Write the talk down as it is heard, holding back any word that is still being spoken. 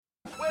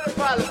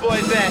Pilot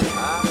boys at?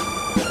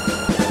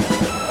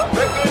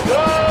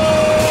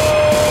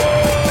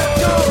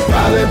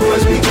 Pilot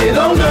boys, we get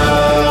on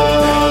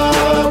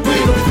up. We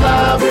don't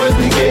fly, boys,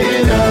 we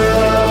get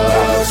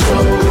up. So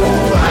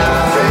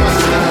high,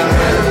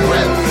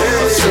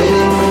 so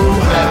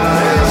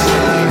high.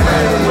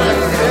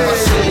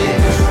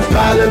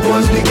 Pilot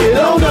boys, we get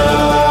on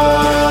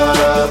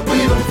up. We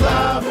don't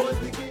fly, boys,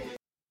 we get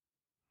up.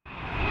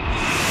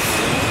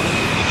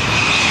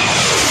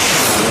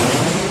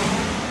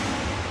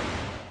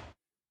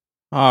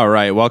 All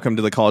right, welcome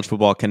to the College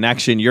Football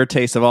Connection, your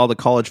taste of all the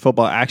college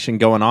football action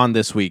going on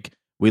this week.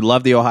 We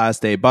love the Ohio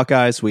State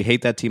Buckeyes. We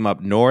hate that team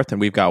up north,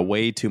 and we've got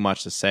way too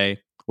much to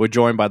say. We're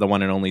joined by the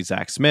one and only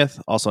Zach Smith,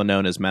 also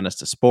known as Menace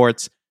to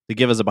Sports, to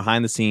give us a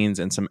behind the scenes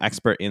and some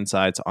expert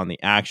insights on the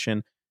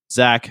action.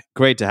 Zach,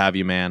 great to have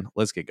you, man.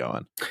 Let's get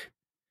going.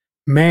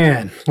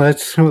 Man,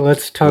 let's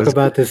talk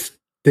about this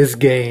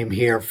game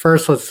here.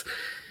 First,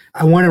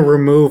 I want to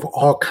remove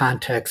all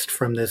context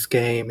from this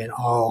game and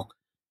all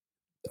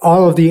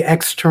of the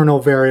external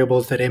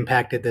variables that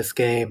impacted this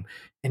game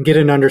and get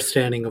an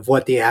understanding of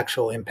what the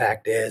actual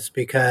impact is,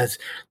 because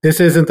this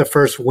isn't the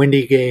first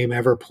windy game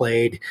ever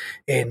played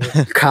in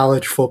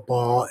college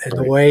football. And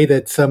the way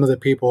that some of the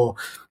people,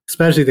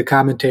 especially the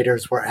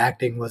commentators, were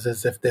acting was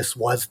as if this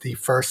was the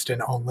first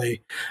and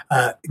only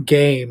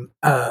game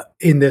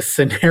in this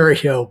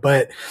scenario.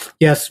 But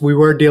yes, we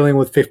were dealing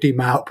with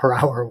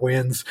 50-mile-per-hour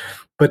winds,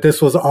 but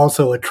this was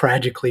also a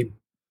tragically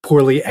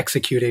poorly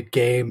executed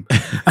game.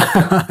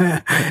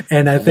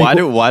 And I think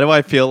why do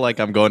I feel like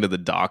I'm going to the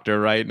doctor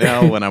right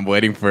now when I'm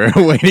waiting for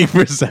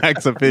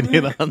Zach's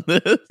opinion on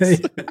this?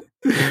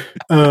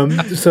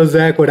 So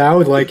Zach, what I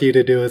would like you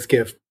to do is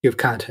give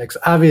context.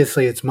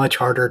 Obviously, it's much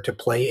harder to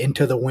play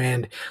into the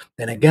wind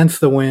than against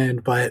the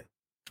wind, but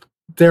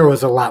there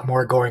was a lot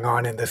more going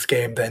on in this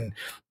game than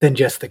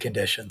just the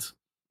conditions.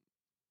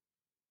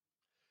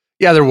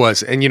 Yeah, there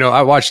was. And,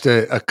 I watched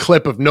a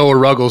clip of Noah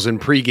Ruggles in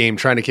pregame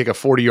trying to kick a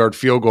 40-yard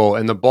field goal,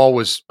 and the ball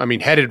was,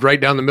 headed right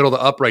down the middle of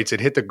the uprights.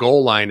 It hit the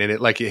goal line, and it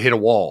hit a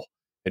wall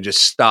and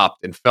just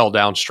stopped and fell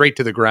down straight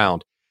to the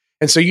ground.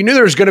 And so you knew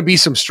there was going to be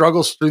some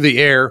struggles through the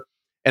air,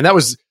 and that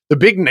was the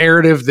big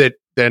narrative that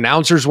the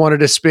announcers wanted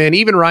to spin.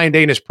 Even Ryan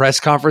Day in his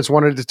press conference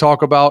wanted to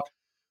talk about.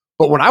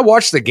 But when I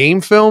watched the game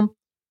film,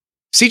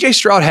 C.J.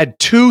 Stroud had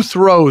two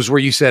throws where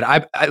you said,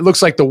 it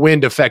looks like the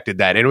wind affected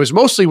that. And it was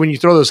mostly when you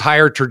throw those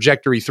higher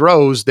trajectory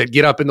throws that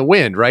get up in the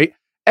wind, right?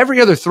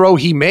 Every other throw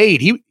he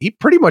made, he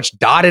pretty much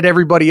dotted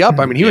everybody up.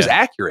 He was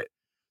accurate.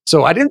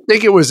 So I didn't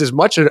think it was as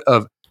much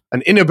of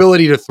an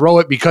inability to throw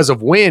it because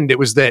of wind. It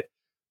was that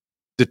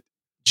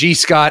G.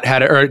 Scott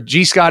had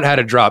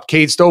a drop.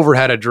 Cade Stover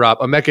had a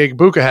drop. Emeka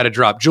Egbuka had a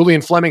drop.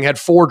 Julian Fleming had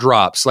 4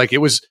 drops. It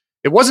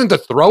wasn't the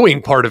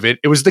throwing part of it.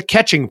 It was the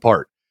catching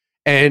part.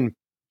 And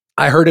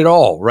I heard it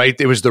all, right?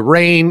 It was the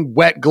rain,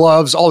 wet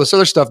gloves, all this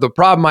other stuff. The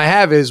problem I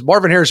have is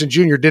Marvin Harrison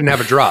Jr. didn't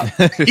have a drop.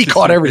 He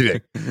caught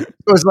everything. It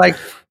was like,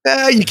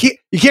 you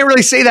can't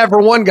really say that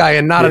for one guy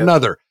and not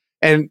another.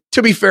 And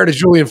to be fair to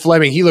Julian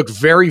Fleming, he looked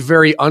very,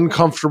 very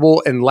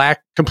uncomfortable and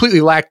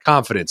completely lacked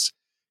confidence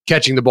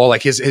catching the ball.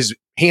 Like his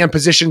hand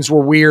positions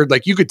were weird.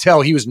 Like you could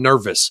tell he was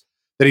nervous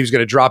that he was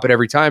going to drop it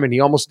every time, and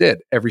he almost did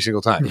every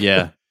single time.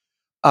 Yeah.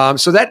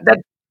 So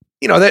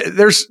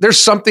there's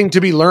something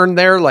to be learned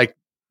there. Like,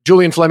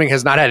 Julian Fleming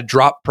has not had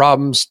drop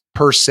problems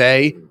per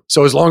se.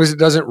 So as long as it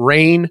doesn't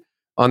rain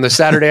on the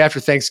Saturday after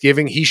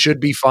Thanksgiving, he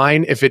should be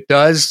fine. If it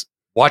does,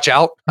 watch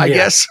out, I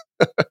guess.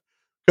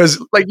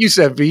 Because like you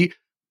said, V, it's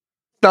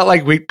not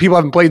like people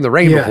haven't played in the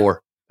rain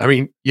before.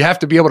 You have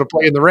to be able to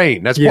play in the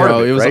rain. That's part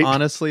of it, it was right?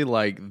 honestly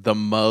the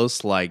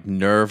most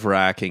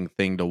nerve-wracking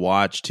thing to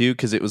watch too,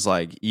 because it was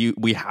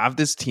we have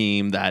this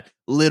team that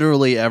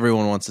literally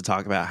everyone wants to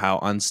talk about how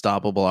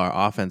unstoppable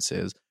our offense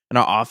is. And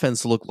our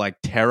offense looked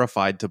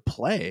terrified to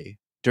play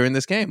during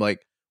this game.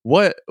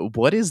 What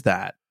is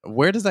that?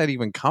 Where does that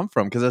even come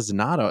from? Because that's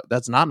not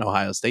an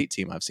Ohio State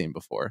team I've seen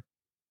before.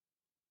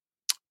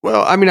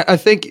 Well, I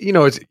think,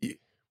 it's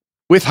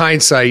with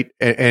hindsight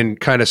and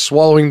kind of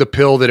swallowing the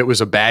pill that it was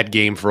a bad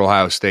game for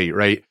Ohio State,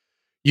 right?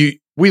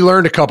 We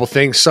learned a couple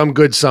things, some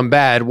good, some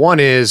bad.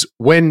 One is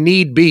when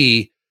need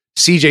be,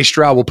 C.J.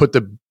 Stroud will put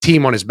the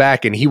team on his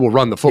back and he will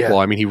run the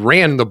football. He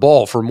ran the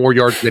ball for more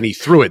yards than he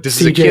threw it.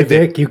 This is a kid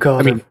Vic, you call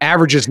him.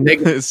 Averages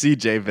negative.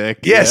 C.J. Vic.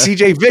 Yeah,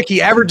 C.J. Vic.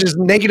 He averages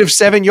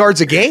 -7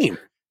 yards a game,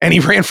 and he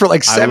ran for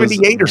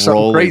 78 or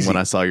something crazy. When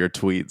I saw your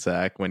tweet,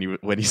 Zach, when you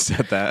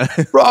said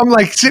that, bro, I'm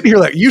sitting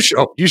here you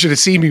should have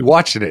seen me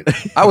watching it.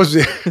 I was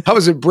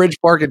at Bridge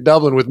Park in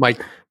Dublin with my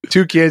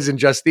 2 kids and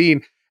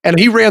Justine. And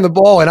he ran the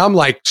ball, and I'm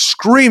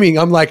screaming.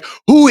 I'm like,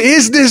 who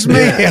is this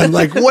man?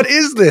 What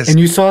is this? And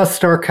you saw a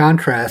stark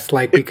contrast,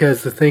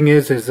 because the thing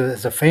is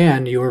as a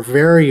fan, you were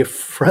very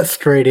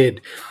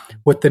frustrated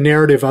with the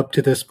narrative up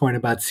to this point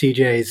about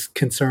CJ's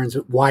concerns.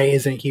 Why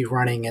isn't he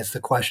running is the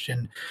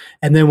question.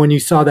 And then when you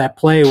saw that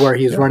play where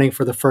he's running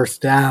for the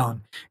first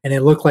down, and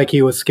it looked like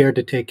he was scared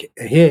to take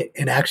a hit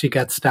and actually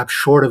got stopped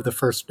short of the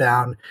first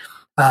down.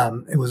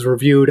 It was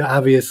reviewed,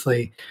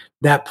 obviously.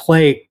 That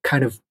play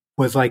kind of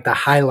was like the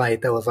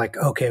highlight that was like,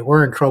 okay,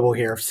 we're in trouble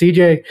here. If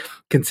CJ,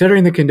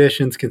 considering the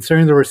conditions,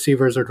 considering the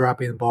receivers are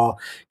dropping the ball,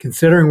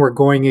 considering we're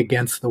going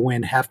against the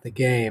wind half the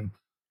game,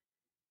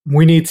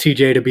 we need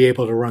CJ to be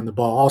able to run the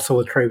ball. Also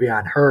with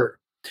Travion hurt,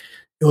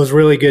 it was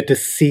really good to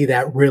see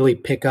that really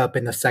pick up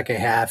in the second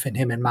half and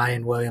him and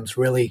Mayan Williams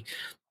really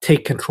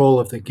take control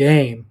of the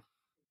game.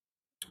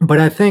 But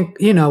I think,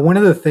 one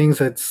of the things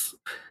that's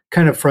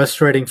kind of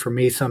frustrating for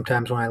me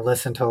sometimes when I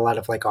listen to a lot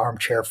of like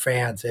armchair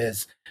fans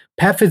is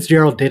Pat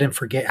Fitzgerald didn't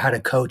forget how to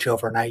coach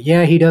overnight.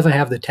 Yeah, he doesn't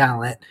have the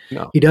talent.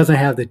 No. He doesn't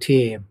have the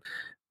team.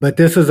 But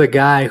this is a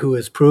guy who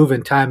has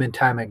proven time and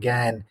time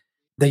again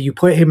that you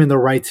put him in the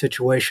right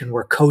situation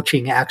where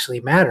coaching actually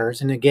matters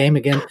in a game,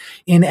 again,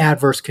 in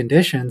adverse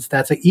conditions,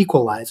 that's an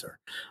equalizer.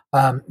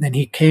 And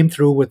he came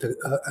through with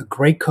a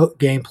great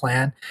game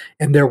plan.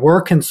 And there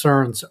were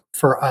concerns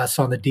for us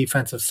on the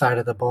defensive side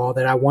of the ball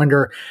that I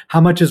wonder how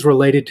much is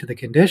related to the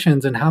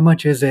conditions and how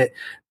much is it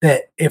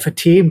that if a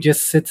team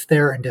just sits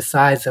there and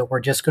decides that we're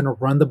just going to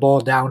run the ball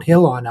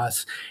downhill on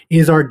us,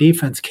 is our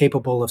defense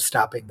capable of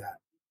stopping that?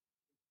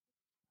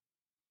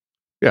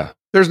 Yeah,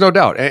 there's no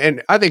doubt.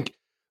 And I think,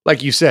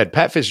 like you said,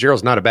 Pat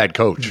Fitzgerald's not a bad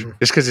coach. Mm-hmm.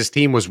 Just because his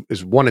team is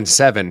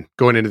 1-7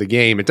 going into the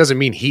game, it doesn't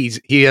mean he's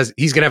going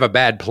to have a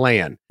bad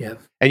plan. Yeah.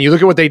 And you look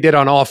at what they did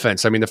on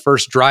offense. I mean, the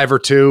first drive or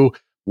two,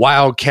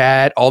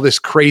 Wildcat, all this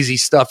crazy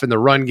stuff in the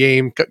run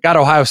game, got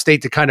Ohio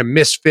State to kind of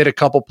misfit a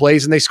couple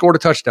plays, and they scored a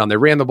touchdown. They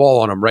ran the ball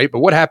on them, right?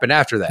 But what happened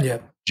after that? Yeah.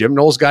 Jim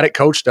Knowles got it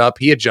coached up.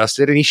 He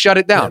adjusted, and he shut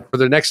it down for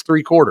the next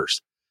 3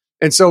 quarters.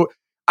 And so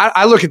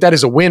I look at that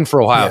as a win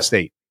for Ohio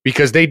State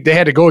because they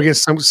had to go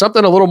against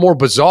something a little more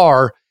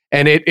bizarre.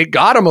 And it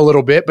got them a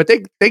little bit, but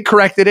they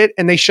corrected it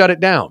and they shut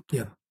it down.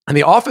 Yeah. On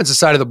the offensive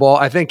side of the ball,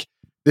 I think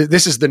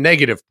this is the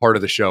negative part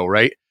of the show,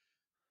 right?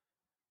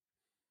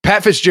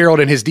 Pat Fitzgerald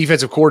and his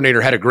defensive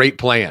coordinator had a great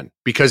plan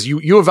because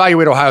you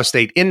evaluate Ohio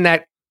State in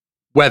that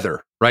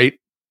weather, right?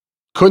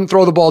 Couldn't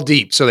throw the ball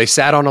deep, so they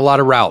sat on a lot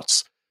of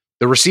routes.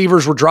 The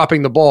receivers were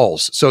dropping the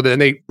balls, so then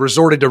they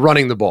resorted to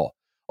running the ball.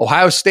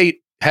 Ohio State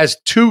has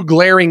 2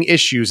 glaring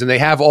issues, and they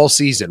have all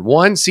season.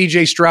 1,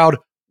 CJ Stroud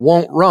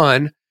won't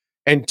run,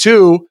 and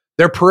 2,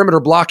 their perimeter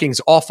blocking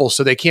is awful,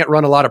 so they can't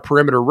run a lot of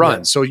perimeter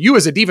runs. Yeah. So you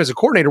as a defensive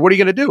coordinator, what are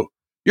you going to do?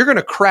 You're going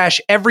to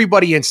crash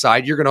everybody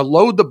inside. You're going to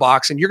load the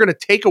box, and you're going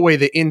to take away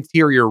the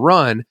interior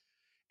run.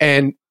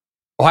 And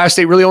Ohio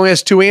State really only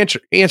has 2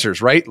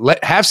 answers, right?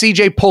 Have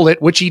CJ pull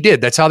it, which he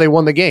did. That's how they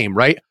won the game,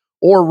 right?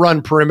 Or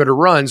run perimeter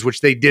runs, which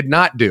they did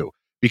not do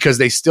because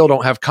they still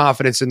don't have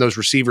confidence in those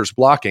receivers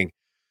blocking.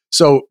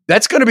 So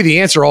that's going to be the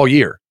answer all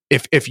year.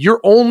 If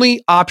your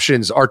only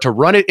options are to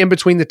run it in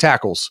between the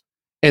tackles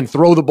and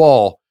throw the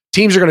ball,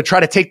 teams are going to try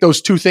to take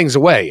those 2 things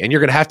away, and you're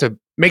going to have to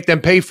make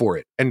them pay for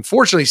it. And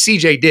fortunately,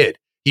 CJ did.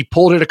 He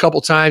pulled it a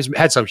couple times,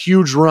 had some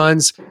huge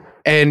runs,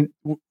 and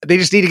they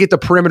just need to get the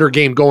perimeter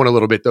game going a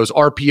little bit, those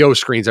RPO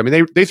screens. I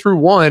mean, they threw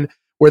one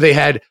where they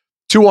had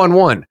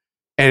 2-on-1,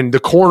 and the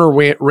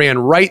corner ran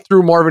right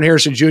through Marvin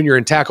Harrison Jr.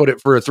 and tackled it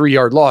for a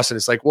 3-yard loss. And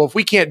it's like, well, if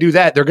we can't do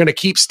that, they're going to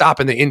keep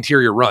stopping the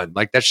interior run.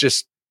 Like, that's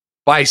just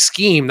by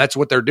scheme, that's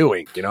what they're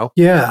doing, you know?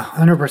 Yeah,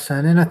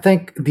 100%. And I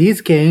think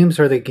these games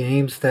are the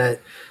games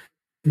that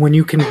when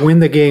you can win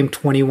the game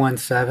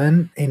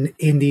 21-7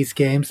 in these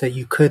games that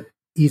you could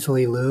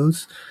easily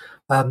lose,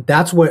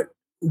 that's what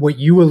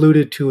you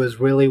alluded to is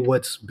really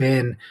what's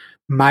been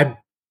my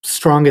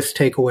strongest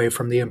takeaway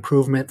from the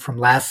improvement from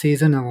last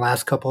season and the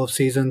last couple of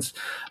seasons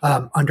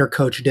under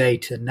Coach Day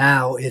to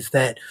now is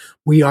that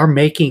we are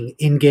making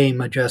in-game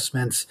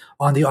adjustments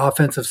on the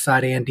offensive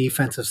side and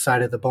defensive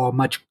side of the ball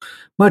much,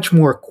 much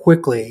more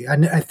quickly.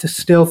 And I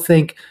still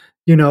think,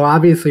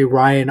 obviously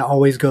Ryan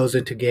always goes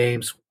into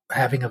games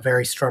having a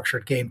very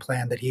structured game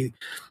plan that he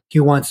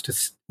wants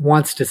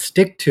to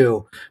stick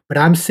to. But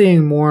I'm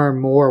seeing more and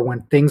more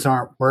when things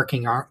aren't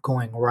working, aren't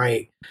going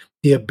right,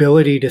 the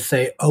ability to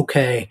say,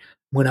 okay,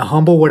 I'm going to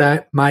humble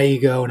my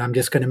ego and I'm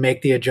just going to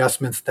make the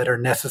adjustments that are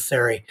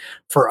necessary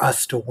for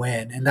us to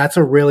win. And that's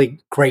a really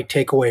great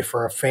takeaway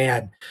for a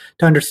fan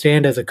to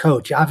understand as a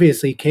coach.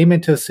 Obviously, he came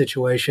into a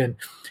situation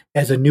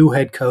as a new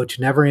head coach,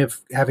 never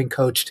having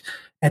coached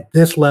at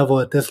this level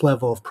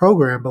of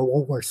program. But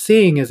what we're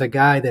seeing is a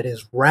guy that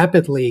is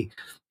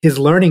his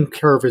learning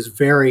curve is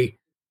very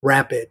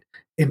rapid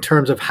in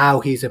terms of how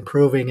he's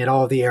improving in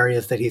all the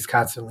areas that he's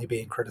constantly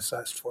being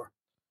criticized for.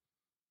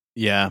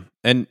 Yeah.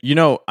 And,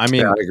 I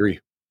agree.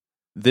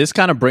 This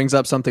kind of brings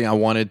up something I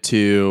wanted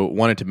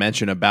to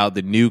mention about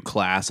the new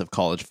class of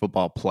college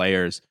football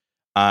players.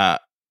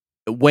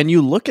 When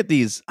you look at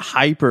these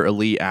hyper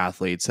elite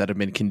athletes that have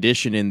been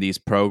conditioned in these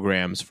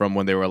programs from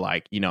when they were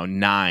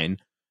 9,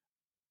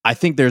 I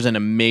think there's an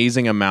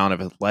amazing amount of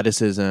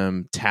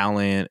athleticism,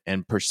 talent,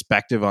 and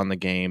perspective on the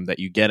game that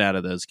you get out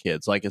of those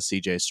kids, like a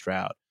CJ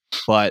Stroud.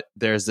 But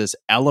there's this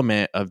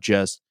element of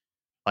just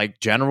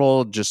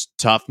general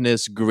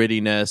toughness,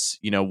 grittiness,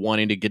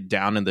 wanting to get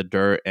down in the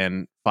dirt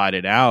and fight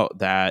it out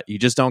that you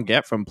just don't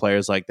get from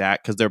players like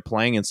that because they're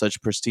playing in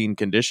such pristine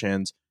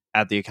conditions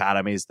at the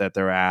academies that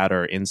they're at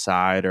or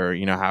inside or,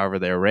 however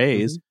they're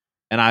raised.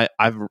 And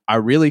I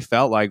really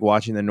felt like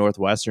watching the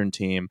Northwestern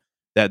team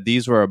that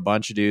these were a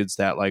bunch of dudes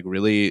that like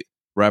really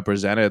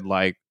represented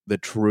like the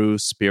true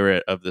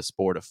spirit of the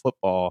sport of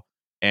football.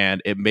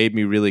 And it made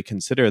me really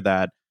consider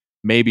that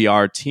maybe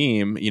our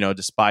team,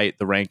 despite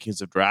the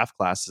rankings of draft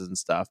classes and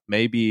stuff,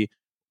 maybe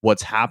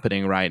what's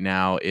happening right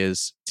now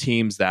is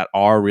teams that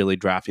are really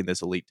drafting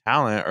this elite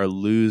talent are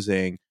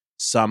losing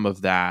some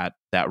of that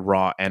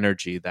raw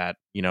energy that,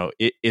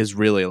 it is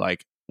really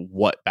like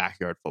what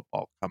backyard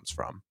football comes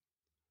from.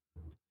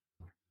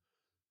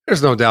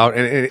 There's no doubt.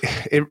 And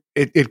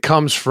it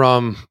comes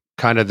from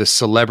kind of the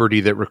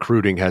celebrity that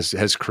recruiting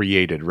has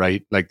created,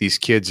 right? Like these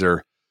kids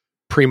are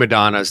prima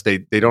donnas. They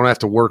don't have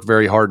to work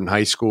very hard in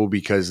high school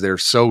because they're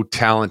so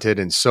talented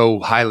and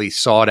so highly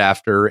sought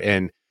after.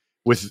 And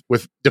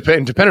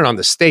depending on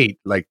the state,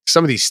 like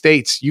some of these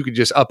states, you could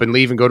just up and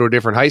leave and go to a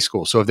different high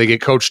school. So if they get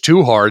coached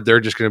too hard, they're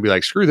just going to be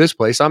like, screw this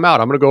place, I'm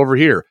out. I'm going to go over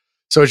here.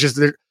 So it's just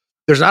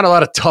there's not a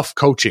lot of tough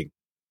coaching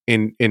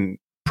in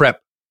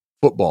prep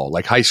football,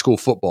 like high school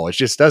football. It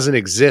just doesn't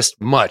exist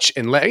much.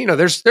 And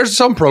there's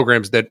some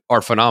programs that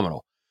are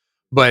phenomenal.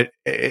 But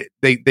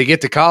they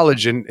get to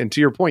college, and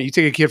to your point, you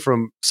take a kid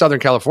from Southern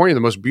California,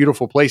 the most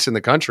beautiful place in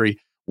the country,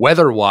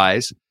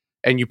 weather-wise,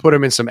 and you put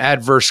them in some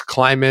adverse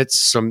climates,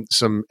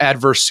 some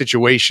adverse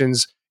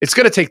situations. It's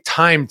going to take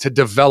time to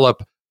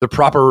develop the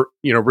proper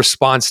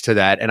response to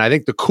that. And I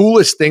think the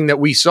coolest thing that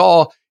we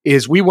saw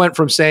is we went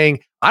from saying,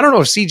 I don't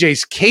know if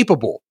CJ's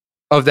capable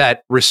of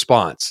that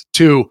response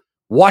to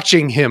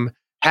watching him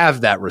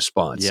have that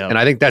response. Yep. And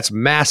I think that's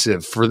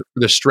massive for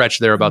the stretch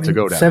they're about to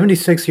go down.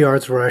 76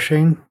 yards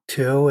rushing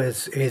too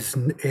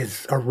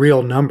is a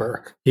real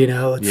number.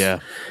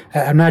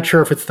 I'm not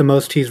sure if it's the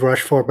most he's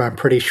rushed for, but I'm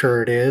pretty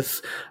sure it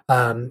is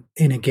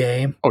in a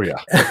game. Oh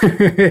yeah.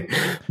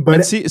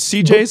 but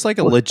CJ's like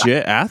a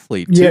legit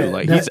athlete too.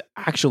 Yeah, he's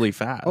actually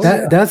fast.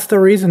 That's the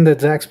reason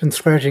that Zach's been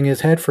scratching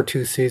his head for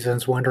 2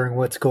 seasons, wondering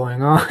what's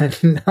going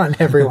on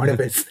every one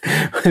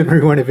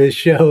of his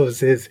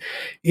shows is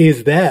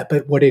that.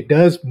 But what it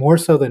does more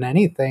so than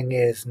anything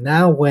is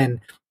now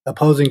when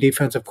opposing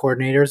defensive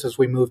coordinators, as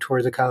we move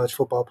towards the college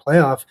football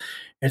playoff,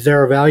 as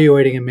they're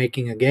evaluating and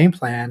making a game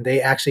plan, they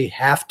actually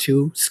have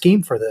to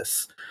scheme for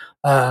this.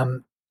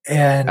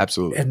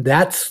 Absolutely. And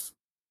that's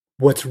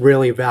what's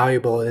really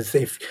valuable is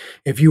if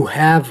you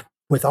have,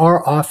 with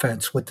our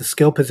offense, with the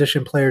skill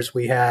position players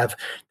we have,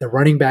 the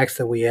running backs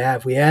that we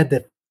add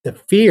the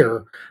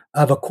fear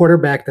of a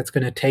quarterback that's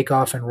going to take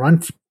off and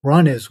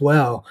run as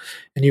well.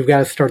 And you've got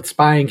to start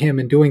spying him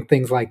and doing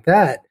things like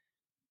that.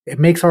 It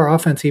makes our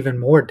offense even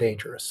more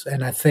dangerous.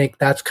 And I think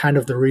that's kind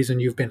of the reason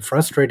you've been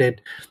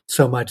frustrated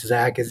so much,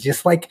 Zach, is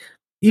just like,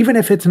 even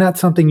if it's not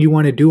something you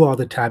want to do all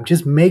the time,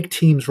 just make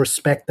teams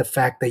respect the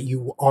fact that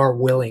you are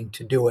willing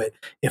to do it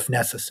if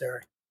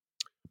necessary.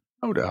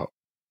 No doubt.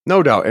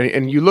 No doubt.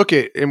 And you look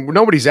at, and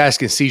nobody's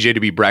asking CJ to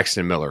be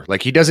Braxton Miller.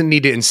 Like, he doesn't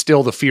need to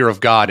instill the fear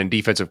of God in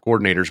defensive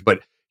coordinators,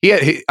 but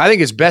I think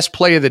his best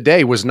play of the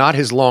day was not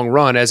his long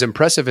run, as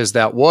impressive as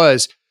that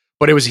was.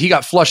 But it was, he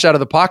got flushed out of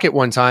the pocket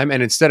one time,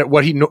 and instead of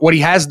what he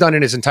has done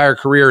in his entire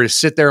career is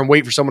sit there and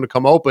wait for someone to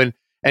come open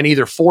and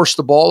either force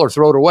the ball or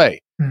throw it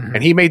away. Mm-hmm.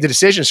 And he made the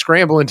decision,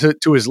 scrambling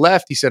to his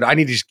left. He said, I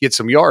need to just get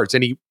some yards.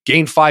 And he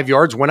gained 5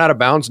 yards, went out of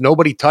bounds.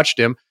 Nobody touched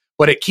him,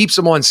 but it keeps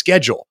him on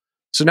schedule.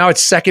 So now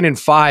it's 2nd and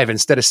 5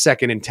 instead of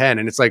 2nd and 10.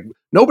 And it's like,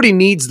 nobody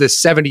needs the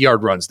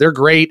 70-yard runs. They're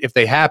great if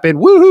they happen.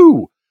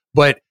 Woohoo!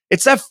 But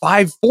it's that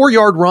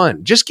 4-yard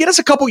run. Just get us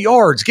a couple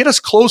yards. Get us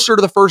closer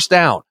to the first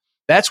down.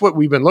 That's what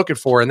we've been looking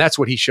for, and that's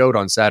what he showed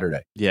on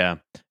Saturday. Yeah,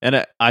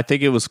 and I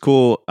think it was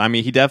cool. I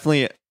mean, he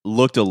definitely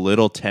looked a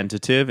little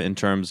tentative in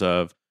terms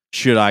of,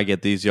 should I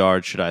get these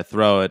yards? Should I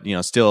throw it?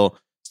 Still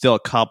a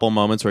couple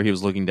moments where he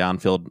was looking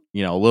downfield,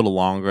 a little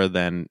longer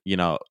than,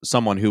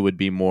 someone who would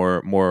be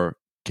more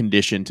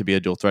conditioned to be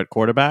a dual threat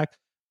quarterback.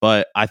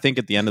 But I think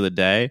at the end of the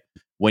day,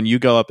 when you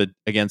go up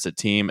against a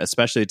team,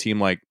 especially a team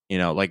like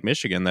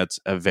Michigan, that's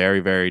a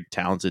very, very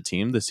talented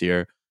team this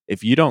year,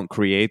 if you don't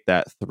create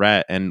that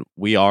threat, and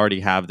we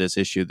already have this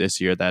issue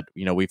this year that,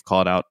 we've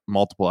called out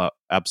multiple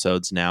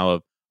episodes now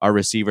of our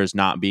receivers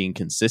not being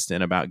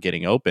consistent about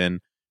getting open,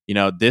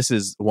 this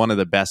is one of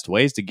the best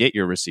ways to get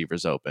your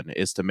receivers open,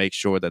 is to make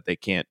sure that they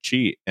can't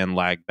cheat and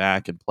lag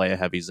back and play a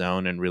heavy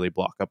zone and really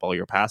block up all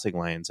your passing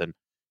lanes. And,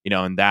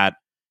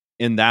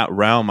 in that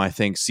realm, I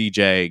think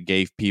CJ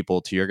gave people,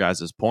 to your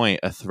guys'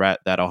 point, a threat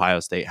that Ohio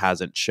State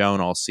hasn't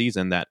shown all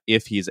season, that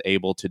if he's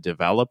able to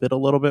develop it a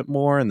little bit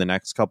more in the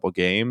next couple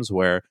games,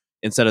 where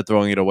instead of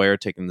throwing it away or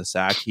taking the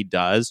sack, he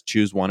does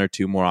choose 1 or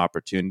 2 more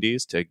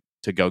opportunities to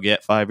go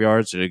get 5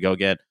 yards or to go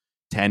get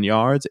 10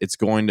 yards, it's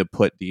going to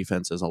put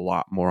defenses a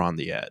lot more on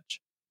the edge.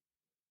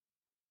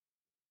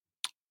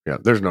 Yeah,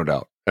 there's no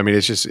doubt. I mean,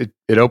 it's just,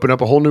 it opened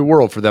up a whole new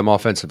world for them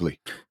offensively.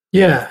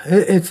 Yeah,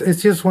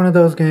 it's just one of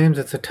those games.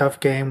 It's a tough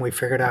game. We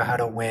figured out how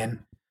to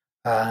win,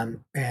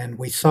 and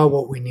we saw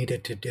what we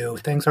needed to do.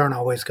 Things aren't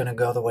always going to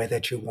go the way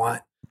that you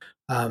want.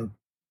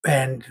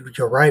 And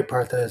you're right,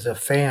 Partha, as a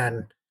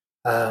fan,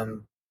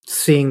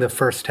 seeing the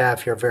first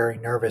half, you're very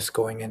nervous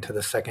going into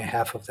the second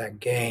half of that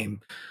game.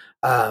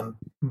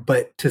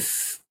 But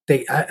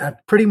I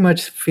pretty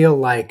much feel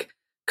like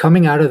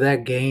coming out of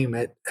that game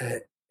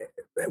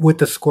with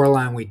the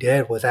scoreline we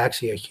did was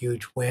actually a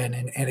huge win,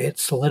 and it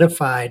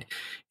solidified,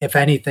 if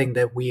anything,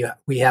 that we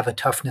have a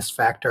toughness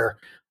factor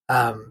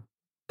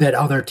that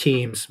other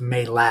teams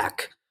may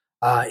lack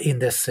in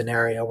this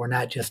scenario. We're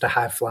not just a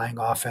high flying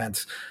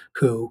offense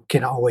who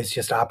can always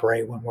just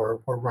operate when we're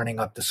running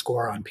up the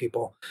score on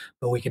people,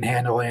 but we can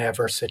handle an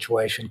adverse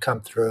situation,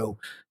 come through,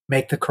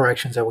 make the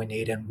corrections that we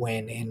need, and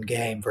win in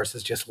game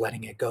versus just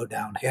letting it go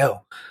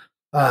downhill.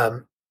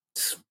 And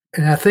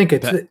I think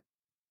it's.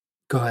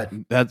 Go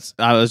ahead.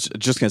 I was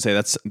just gonna say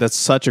that's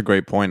such a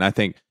great point. I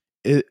think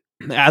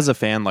as a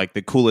fan, like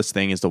the coolest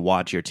thing is to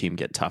watch your team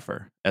get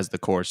tougher as the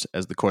course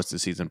of the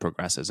season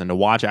progresses, and to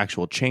watch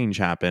actual change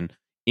happen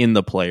in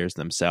the players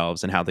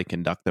themselves and how they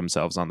conduct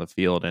themselves on the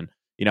field. And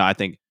I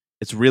think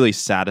it's really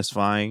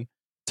satisfying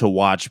to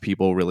watch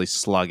people really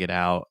slug it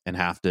out and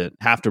have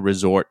to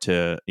resort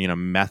to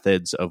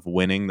methods of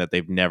winning that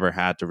they've never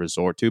had to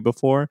resort to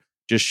before.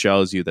 Just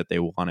shows you that they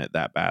want it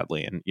that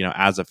badly. And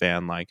as a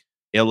fan, like,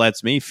 it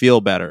lets me feel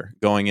better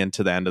going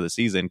into the end of the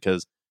season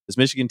because this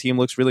Michigan team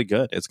looks really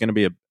good. It's going to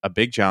be a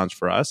big challenge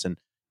for us. And,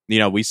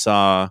 we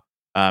saw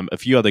a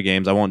few other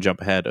games. I won't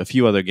jump ahead. A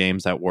few other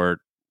games that were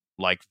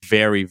like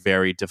very,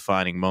 very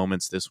defining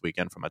moments this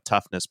weekend from a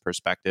toughness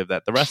perspective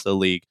that the rest of the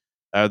league,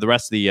 the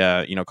rest of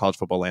the, college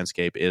football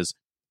landscape is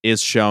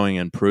showing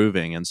and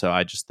proving. And so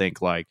I just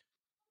think, like,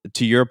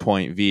 to your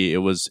point, V, it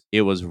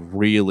was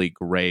really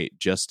great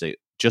just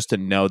to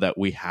know that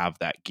we have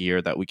that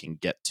gear that we can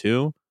get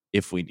to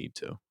if we need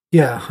to.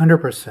 Yeah,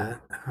 100%.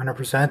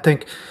 100%. I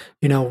think,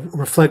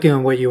 reflecting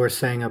on what you were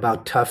saying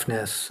about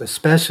toughness,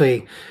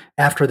 especially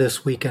after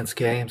this weekend's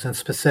games, and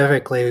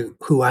specifically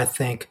who I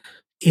think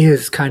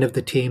is kind of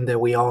the team that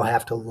we all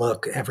have to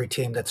look, every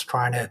team that's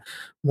trying to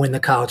win the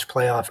college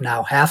playoff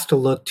now has to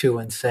look to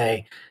and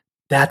say,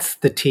 that's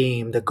the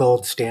team, the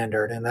gold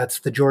standard, and that's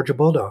the Georgia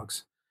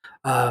Bulldogs.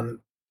 And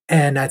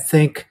I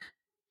think,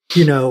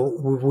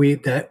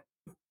 that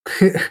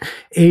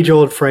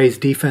age-old phrase,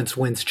 defense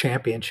wins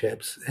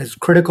championships. As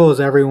critical as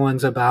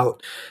everyone's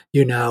about,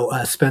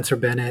 Spencer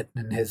Bennett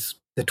and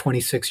the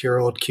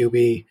 26-year-old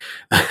QB,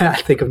 I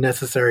think of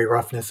Necessary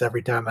Roughness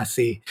every time I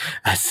see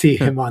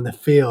him on the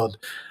field.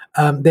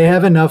 They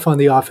have enough on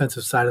the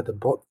offensive side of the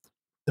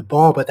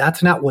ball, but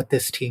that's not what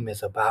this team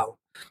is about.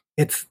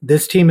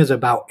 This team is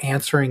about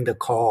answering the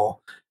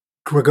call,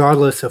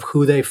 regardless of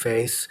who they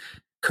face.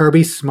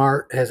 Kirby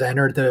Smart has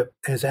entered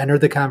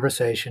the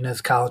conversation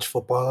as college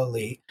football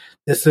elite.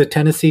 This is a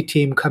Tennessee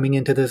team coming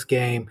into this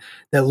game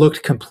that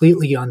looked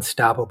completely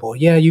unstoppable.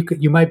 Yeah,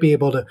 you might be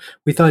able to.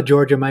 We thought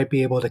Georgia might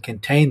be able to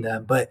contain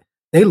them, but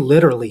they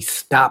literally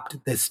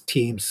stopped this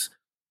team's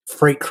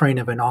freight train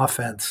of an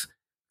offense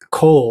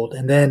cold,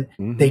 and then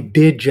they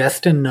did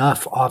just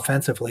enough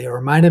offensively. It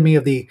reminded me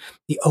of the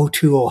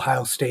 2002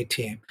 Ohio State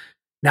team.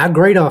 Not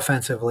great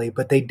offensively,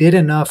 but they did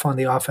enough on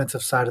the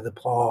offensive side of the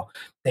ball.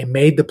 They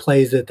made the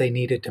plays that they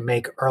needed to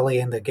make early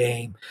in the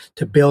game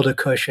to build a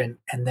cushion,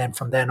 and then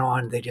from then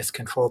on, they just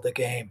controlled the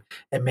game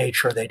and made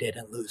sure they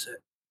didn't lose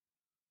it.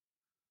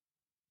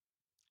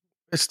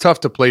 It's tough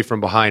to play from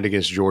behind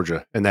against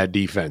Georgia and that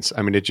defense.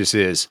 I mean, it just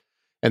is.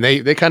 And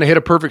they kind of hit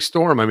a perfect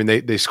storm. I mean,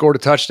 they scored a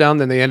touchdown,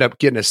 then they end up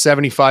getting a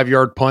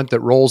 75-yard punt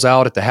that rolls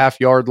out at the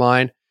half-yard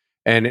line,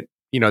 and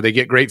they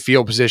get great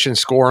field position,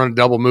 score on a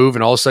double move,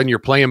 and all of a sudden you're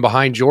playing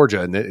behind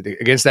Georgia. And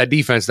against that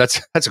defense, that's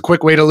a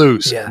quick way to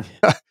lose. Yeah.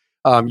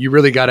 You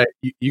really got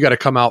to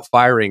come out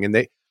firing. And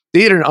they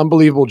did an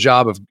unbelievable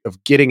job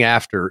of getting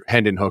after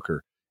Hendon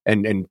Hooker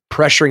and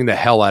pressuring the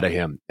hell out of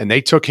him. And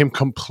they took him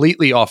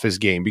completely off his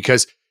game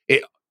because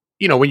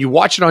when you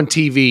watch it on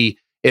TV,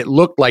 it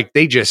looked like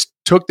they just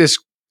took this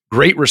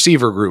great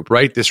receiver group,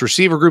 right? This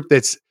receiver group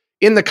that's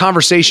in the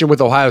conversation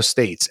with Ohio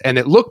State's, and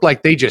it looked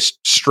like they just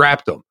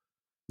strapped them.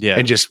 Yeah.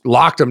 And just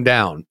locked them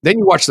down. Then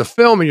you watch the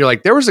film and you're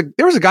like, there was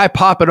a guy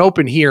popping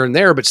open here and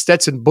there, but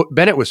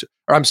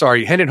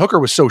Hendon Hooker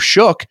was so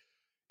shook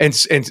and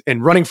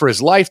running for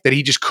his life that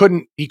he just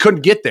couldn't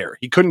get there.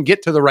 He couldn't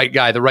get to the right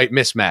guy, the right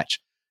mismatch.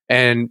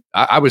 And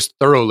I was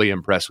thoroughly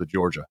impressed with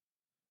Georgia.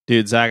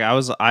 Dude, Zach,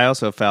 I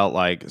also felt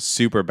like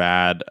super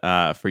bad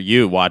for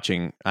you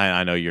watching.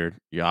 I know you're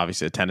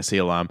obviously a Tennessee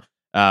alum.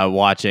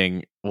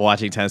 Watching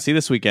Tennessee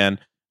this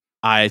weekend.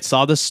 I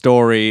saw the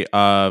story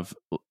of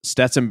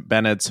Stetson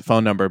Bennett's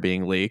phone number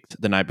being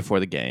leaked the night before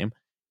the game.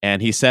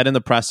 And he said in the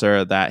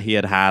presser that he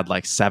had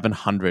like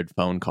 700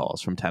 phone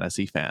calls from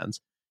Tennessee fans.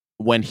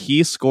 When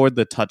he scored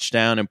the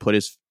touchdown and put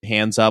his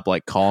hands up,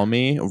 like, call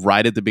me,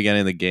 right at the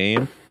beginning of the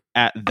game,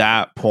 at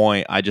that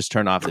point, I just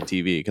turned off the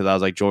TV because I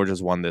was like,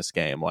 Georgia's won this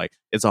game. Like,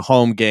 it's a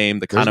home game,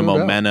 the kind of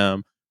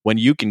momentum when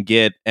you can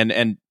get,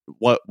 and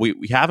what we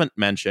haven't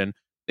mentioned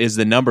is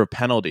the number of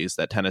penalties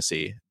that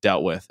Tennessee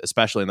dealt with,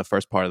 especially in the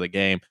first part of the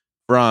game,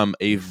 from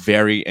a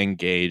very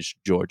engaged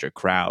Georgia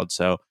crowd.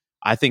 So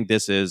I think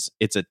it's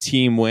a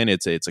team win.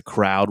 It's a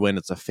crowd win.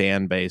 It's a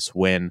fan base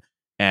win.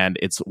 And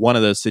it's one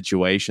of those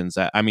situations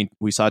that,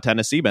 we saw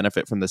Tennessee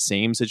benefit from the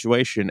same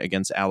situation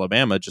against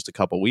Alabama just a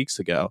couple weeks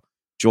ago.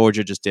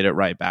 Georgia just did it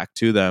right back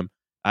to them.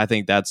 I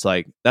think that's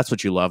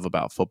what you love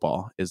about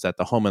football, is that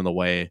the home and the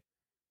away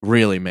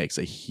really makes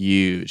a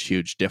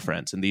huge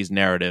difference. And these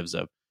narratives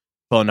of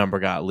phone number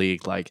got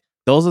leaked, like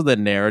those are the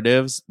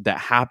narratives that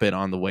happen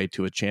on the way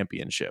to a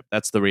championship.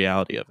 That's the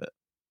reality of it.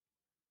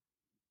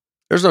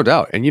 There's no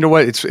doubt. And you know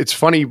what? It's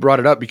funny you brought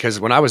it up, because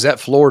when I was at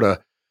Florida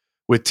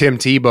with Tim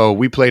Tebow,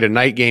 we played a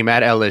night game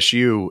at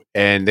LSU,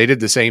 and they did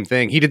the same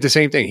thing. He did the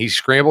same thing. He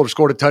scrambled,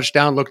 scored a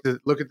touchdown, looked at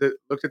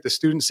the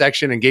student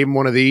section and gave him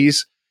one of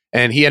these,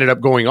 and he ended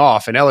up going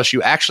off. And LSU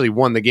actually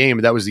won the game.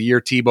 That was the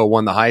year Tebow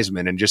won the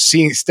Heisman. And just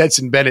seeing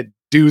Stetson Bennett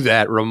do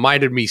that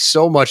reminded me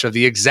so much of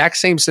the exact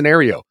same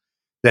scenario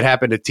that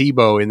happened to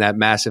Tebow in that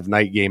massive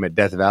night game at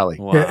Death Valley.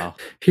 Wow. Yeah,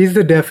 he's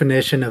the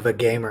definition of a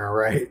gamer,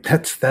 right?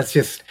 That's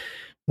just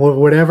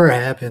whatever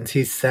happens,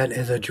 he's set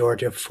as a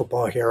Georgia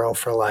football hero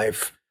for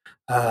life.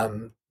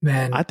 Man,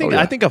 I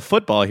think a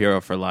football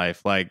hero for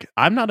life. Like,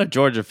 I'm not a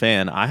Georgia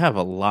fan. I have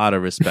a lot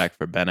of respect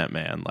for Bennett,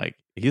 man. Like,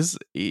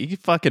 he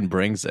fucking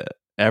brings it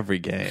every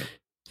game.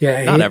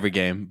 Yeah, not every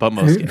game, but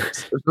most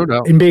games. There's no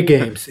doubt. In big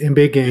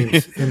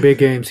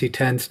games, he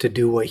tends to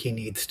do what he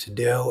needs to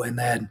do, and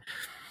then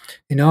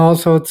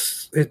also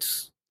this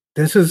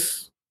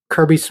is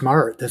Kirby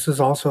Smart. This is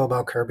also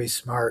about Kirby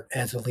Smart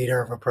as a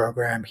leader of a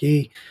program.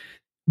 He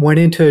went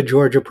into a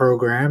Georgia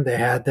program. They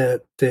had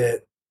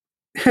the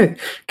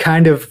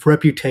kind of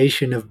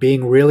reputation of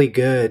being really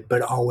good,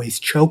 but always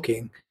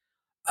choking.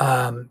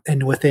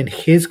 And within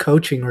his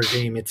coaching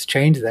regime, it's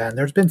changed that. And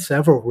there's been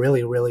several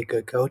really, really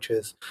good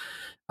coaches.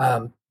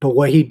 But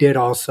what he did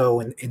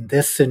also in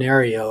this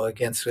scenario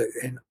against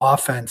an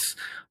offense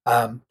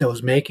that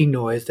was making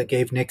noise, that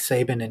gave Nick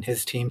Saban and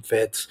his team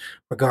fits,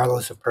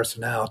 regardless of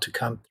personnel, to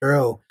come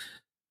through.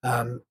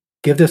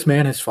 Give this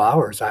man his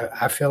flowers.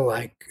 I feel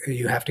like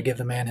you have to give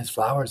the man his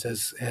flowers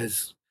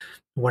as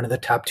one of the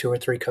top 2 or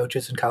 3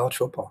 coaches in college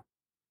football.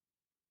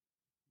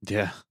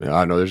 Yeah,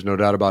 I know. There's no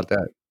doubt about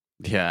that.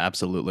 Yeah,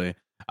 absolutely.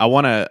 I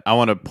want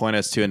to point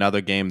us to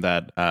another game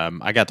that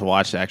I got to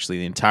watch. Actually,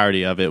 the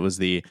entirety of it was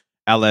the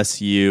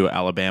LSU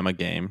Alabama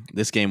game.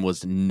 This game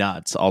was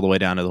nuts all the way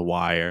down to the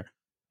wire.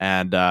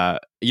 And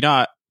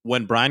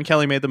when Brian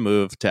Kelly made the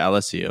move to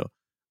LSU,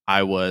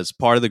 I was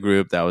part of the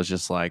group that was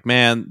just like,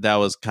 man, that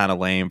was kind of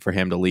lame for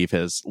him to leave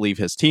his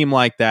team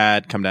like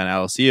that, come down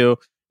to LSU.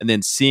 And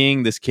then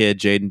seeing this kid,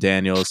 Jaden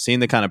Daniels, seeing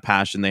the kind of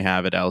passion they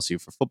have at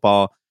LSU for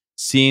football,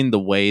 seeing the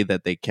way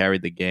that they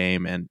carried the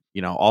game, and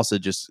also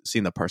just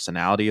seeing the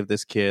personality of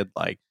this kid,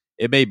 like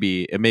it made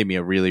me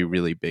a really,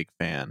 really big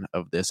fan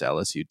of this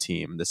LSU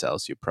team, this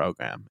LSU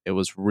program. It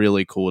was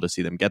really cool to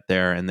see them get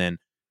there, and then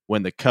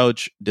when the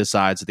coach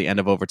decides at the end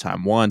of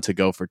overtime 1 to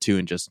go for 2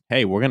 and just,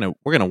 hey, we're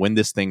gonna win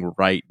this thing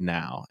right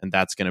now, and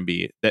that's gonna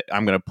be that.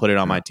 I'm gonna put it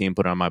on my team,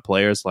 put it on my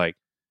players. Like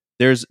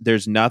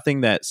there's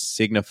nothing that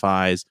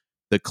signifies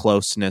the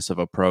closeness of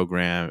a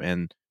program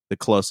and the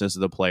closeness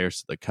of the players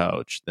to the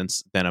coach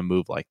than a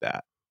move like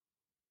that.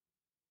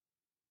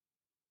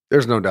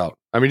 There's no doubt.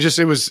 I mean,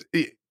 it was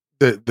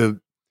the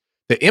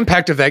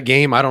impact of that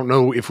game. I don't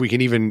know if we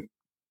can even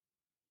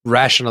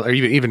rational or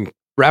even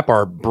wrap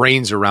our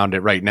brains around it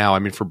right now. I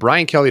mean, for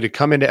Brian Kelly to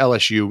come into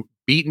LSU,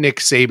 beat Nick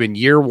Saban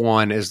year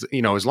 1, as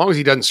long as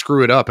he doesn't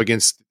screw it up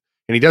against,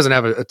 and he doesn't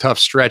have a tough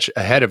stretch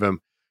ahead of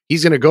him,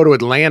 he's going to go to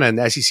Atlanta in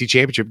the SEC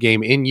championship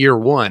game in year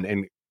 1.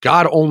 And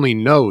God only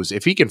knows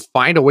if he can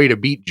find a way to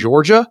beat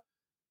Georgia.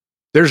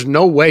 There's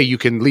no way you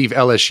can leave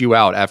LSU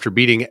out after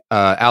beating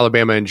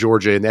Alabama and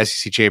Georgia in the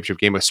SEC championship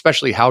game,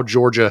 especially how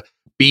Georgia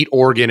beat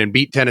Oregon and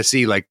beat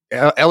Tennessee. Like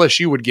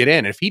LSU would get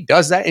in. If he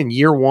does that in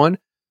year 1,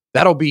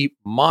 that'll be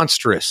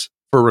monstrous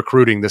for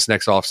recruiting this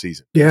next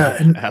offseason. Yeah,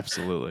 and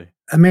absolutely.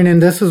 I mean,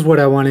 and this is what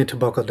I wanted to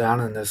buckle down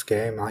in this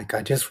game. Like,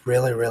 I just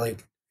really, really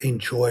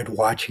enjoyed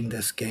watching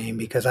this game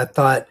because I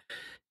thought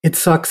it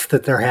sucks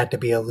that there had to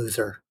be a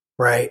loser,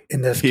 right,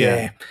 in this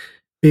game.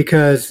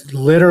 Because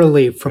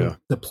literally from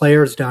the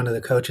players down to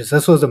the coaches,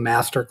 this was a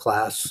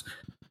masterclass,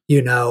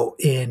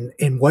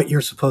 in what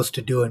you're supposed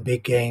to do in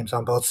big games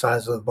on both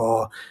sides of the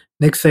ball.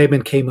 Nick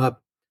Saban came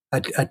up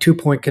a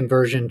 2-point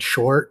conversion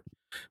short,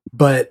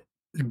 but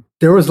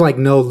there was like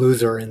no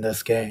loser in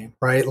this game,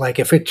 right? Like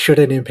if it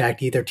shouldn't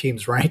impact either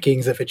team's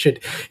rankings, if it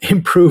should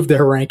improve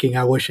their ranking,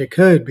 I wish it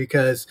could,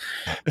 because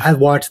I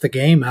watched the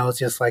game. I was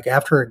just like,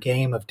 after a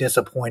game of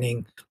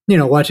disappointing,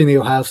 watching the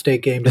Ohio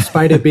State game,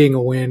 despite it being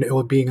a win, it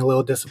was being a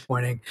little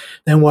disappointing.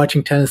 Then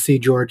watching Tennessee,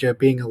 Georgia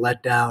being a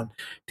letdown,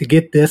 to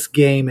get this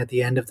game at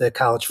the end of the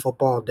college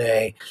football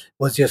day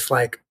was just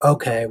like,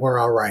 okay, we're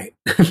all right.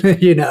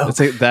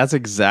 That's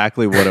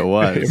exactly what it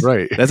was.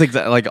 Right. That's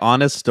exactly like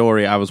honest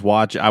story. I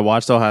watched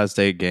the Ohio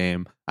State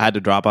game. I had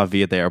to drop off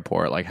V at the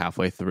airport like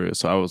halfway through.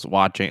 So I was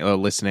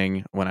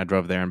listening when I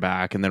drove there and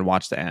back, and then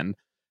watched the end,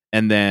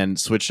 and then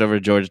switched over to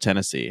Georgia,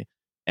 Tennessee.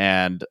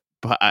 And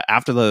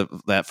after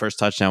that first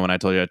touchdown, when I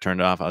told you I turned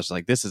it off, I was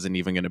like, this isn't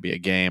even going to be a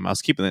game. I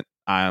was keeping an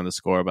eye on the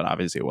score, but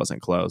obviously it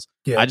wasn't close.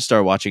 Yeah. I just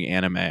started watching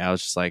anime. I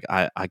was just like,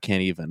 I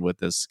can't even with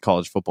this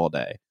college football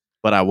day.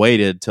 But I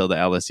waited till the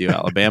LSU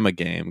Alabama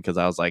game because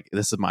I was like,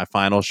 this is my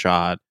final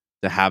shot.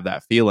 to have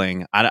that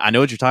feeling. I know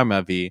what you're talking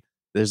about, V.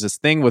 There's this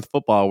thing with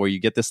football where you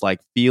get this like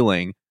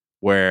feeling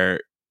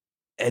where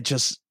it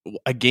just,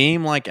 a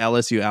game like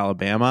LSU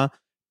Alabama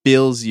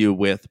fills you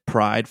with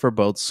pride for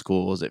both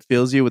schools. It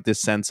fills you with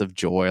this sense of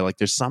joy. Like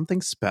there's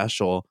something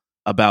special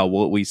about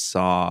what we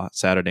saw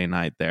Saturday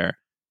night there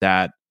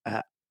that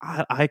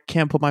I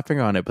can't put my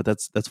finger on it, but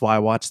that's why I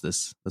watched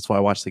this. That's why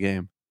I watched the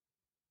game.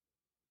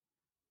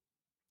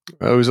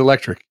 It was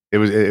electric. It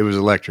was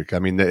electric. I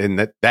mean, in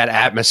that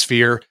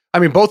atmosphere. I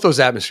mean, both those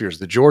atmospheres,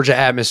 the Georgia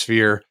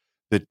atmosphere,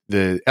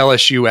 the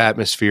LSU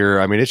atmosphere.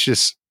 I mean,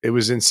 it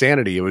was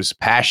insanity. It was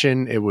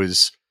passion. It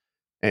was,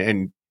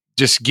 and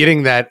just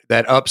getting that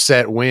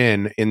upset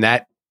win in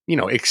that,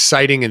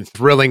 exciting and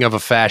thrilling of a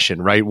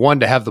fashion, right?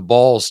 One, to have the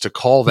balls to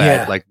call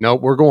that, like, no,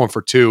 we're going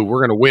for 2. We're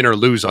going to win or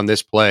lose on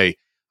this play.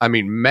 I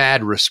mean,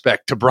 mad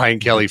respect to Brian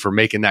Kelly for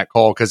making that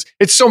call, because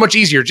it's so much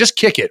easier. Just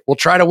kick it. We'll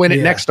try to win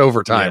it next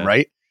overtime,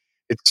 right?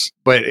 It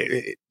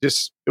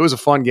was a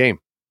fun game.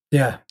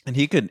 Yeah. And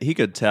he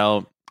could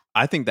tell.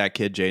 I think that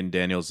kid, Jaden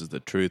Daniels, is the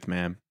truth,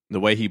 man. The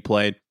way he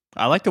played.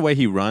 I like the way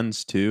he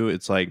runs too.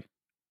 It's like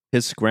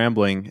his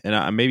scrambling,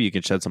 and maybe you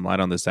can shed some light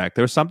on this, Zach.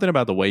 There was something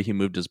about the way he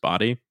moved his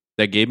body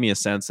that gave me a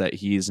sense that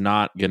he's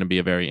not going to be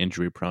a very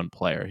injury-prone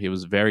player. He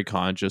was very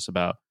conscious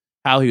about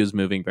how he was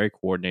moving, very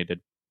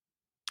coordinated.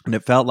 And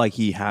it felt like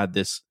he had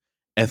this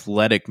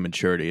athletic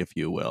maturity, if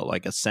you will,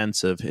 like a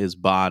sense of his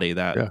body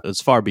that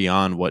is far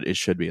beyond what it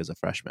should be as a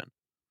freshman.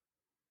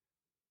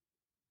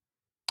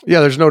 Yeah,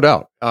 there's no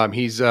doubt.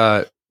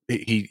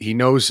 He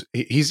knows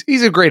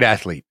he's a great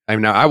athlete. I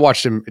mean, I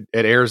watched him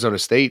at Arizona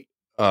State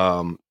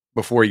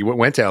before he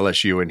went to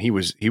LSU, and he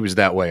was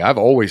that way. I've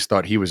always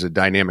thought he was a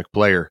dynamic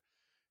player,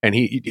 and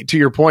he, to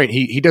your point,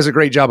 he does a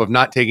great job of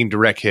not taking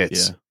direct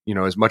hits,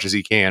 as much as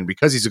he can,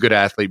 because he's a good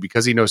athlete,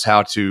 because he knows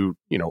how to,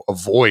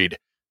 avoid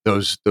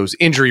those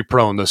injury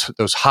prone,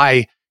 those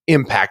high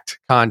impact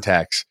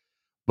contacts.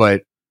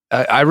 But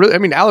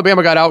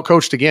Alabama got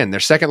outcoached again. Their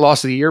second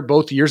loss of the year.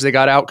 Both years they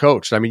got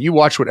outcoached. I mean, you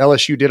watch what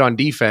LSU did on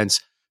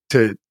defense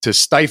to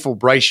stifle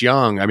Bryce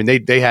Young. I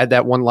mean, they had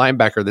that one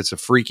linebacker that's a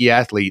freaky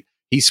athlete.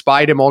 He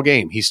spied him all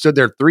game. He stood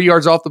there 3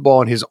 yards off the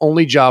ball, and his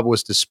only job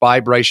was to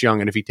spy Bryce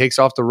Young. And if he takes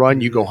off the run,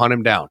 you go hunt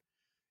him down.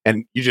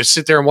 And you just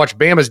sit there and watch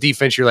Bama's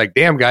defense. You're like,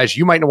 damn, guys,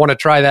 you might want to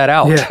try that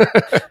out.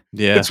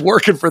 Yeah. It's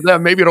working for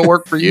them. Maybe it'll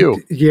work for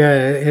you. Yeah,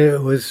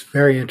 it was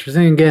very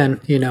interesting.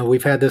 Again,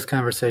 we've had this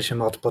conversation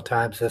multiple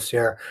times this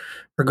year.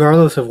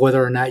 Regardless of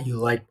whether or not you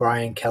like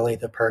Brian Kelly,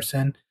 the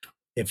person,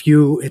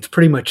 it's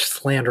pretty much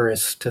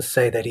slanderous to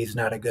say that he's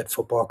not a good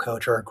football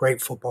coach or a great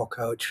football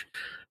coach.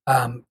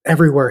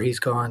 Everywhere he's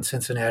gone,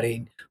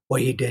 Cincinnati,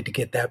 what he did to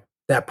get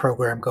that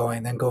program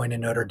going, then going to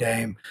Notre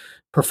Dame,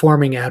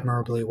 performing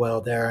admirably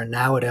well there, and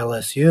now at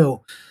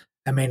LSU.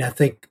 I mean, I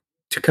think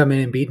to come in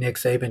and beat Nick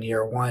Saban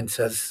year one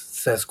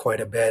says quite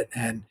a bit,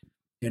 and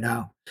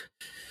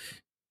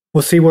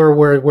we'll see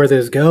where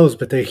this goes.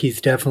 But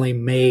he's definitely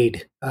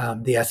made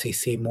the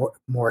SEC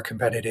more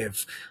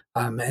competitive,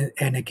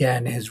 and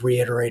again has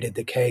reiterated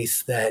the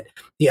case that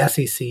the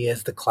SEC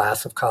is the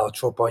class of college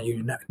football.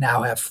 You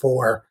now have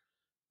 4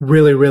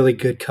 really, really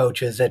good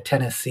coaches at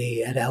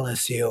Tennessee, at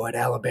LSU, at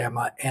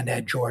Alabama, and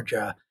at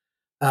Georgia.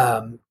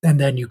 And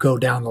then you go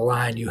down the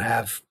line, you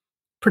have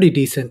pretty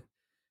decent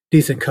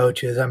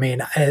coaches. I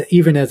mean,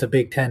 even as a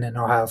Big Ten and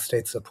Ohio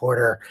State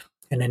supporter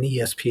and an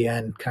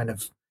ESPN kind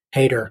of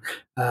hater,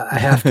 I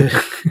have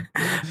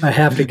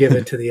to give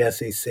it to the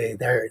SEC.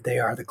 They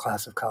are the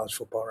class of college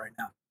football right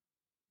now.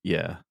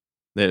 Yeah,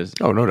 there's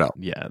no doubt.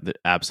 Yeah,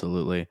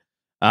 absolutely.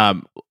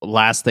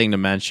 Last thing to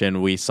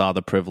mention, we saw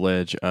the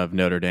privilege of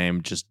Notre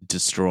Dame just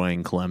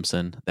destroying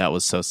Clemson. That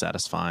was so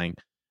satisfying.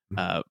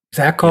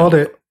 Zach called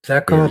it.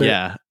 Zach called it.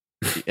 Yeah.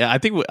 I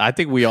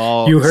think we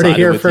all you heard it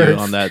here first you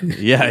on that.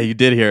 Yeah, you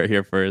did hear it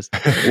here first.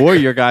 What were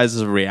your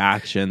guys'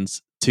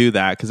 reactions to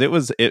that? Because it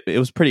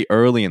was pretty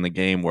early in the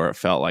game where it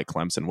felt like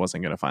Clemson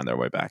wasn't going to find their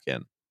way back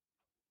in.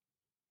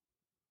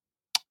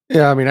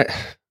 Yeah, I mean,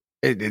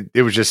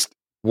 it was just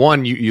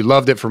one. You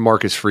loved it for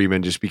Marcus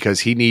Freeman just because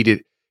he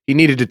needed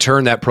to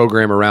turn that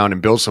program around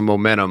and build some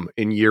momentum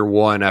in year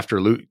one after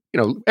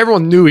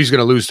everyone knew he's going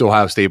to lose to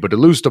Ohio State, but to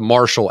lose to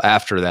Marshall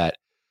after that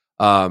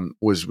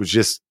was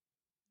just.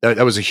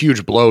 That was a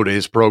huge blow to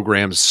his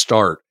program's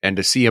start, and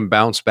to see him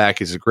bounce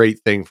back is a great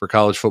thing for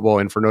college football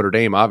and for Notre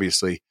Dame,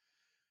 obviously.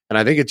 And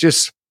I think it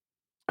just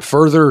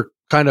further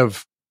kind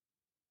of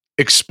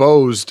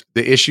exposed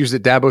the issues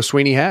that Dabo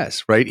Swinney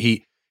has, right?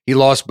 He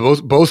lost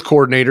both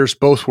coordinators.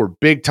 Both were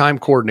big time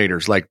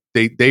coordinators. Like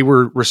they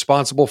were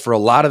responsible for a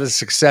lot of the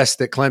success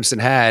that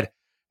Clemson had.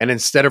 And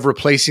instead of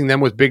replacing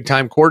them with big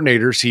time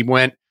coordinators, he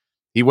went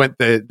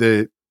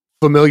the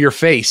familiar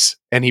face,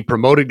 and he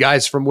promoted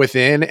guys from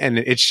within, and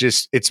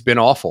it's been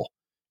awful.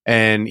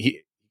 And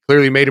he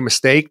clearly made a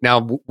mistake.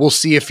 Now we'll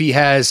see if he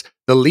has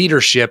the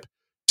leadership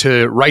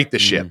to right the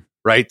ship,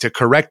 right? To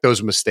correct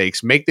those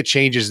mistakes, make the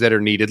changes that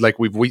are needed. Like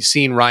we've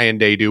seen Ryan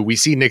Day do, we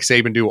see Nick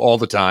Saban do all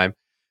the time.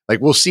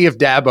 Like we'll see if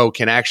Dabo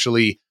can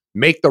actually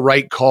make the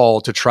right call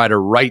to try to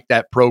right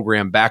that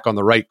program back on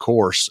the right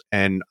course.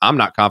 And I'm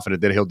not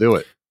confident that he'll do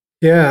it.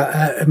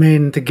 Yeah, I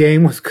mean, the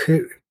game was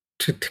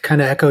to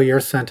kind of echo your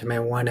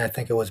sentiment. One, I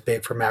think it was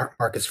big for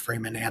Marcus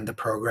Freeman and the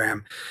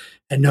program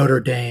and Notre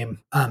Dame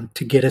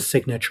to get a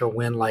signature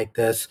win like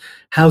this.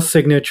 How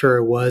signature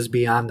it was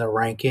beyond the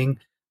ranking,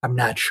 I'm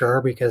not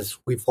sure because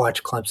we've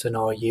watched Clemson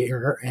all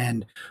year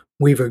and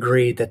we've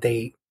agreed that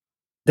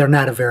they're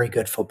not a very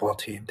good football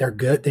team. They're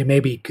good. They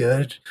may be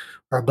good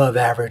or above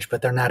average,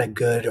 but they're not a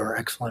good or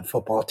excellent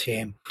football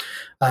team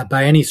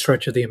by any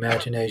stretch of the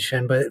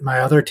imagination. But my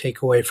other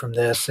takeaway from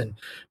this, and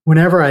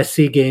whenever I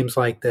see games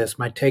like this,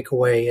 my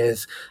takeaway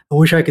is I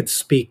wish I could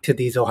speak to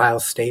these Ohio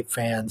State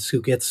fans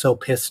who get so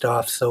pissed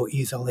off so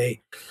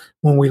easily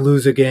when we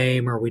lose a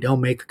game or we don't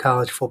make the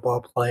college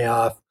football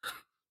playoff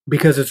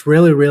because it's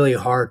really, really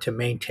hard to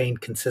maintain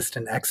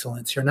consistent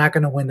excellence. You're not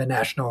going to win the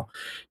national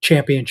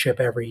championship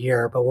every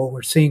year, but what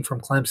we're seeing from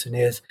Clemson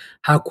is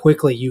how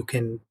quickly you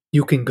can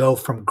go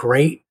from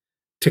great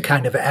to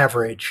kind of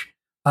average.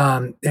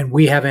 And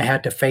we haven't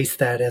had to face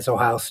that as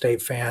Ohio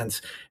State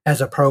fans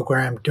as a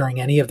program during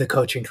any of the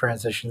coaching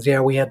transitions.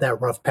 Yeah, we had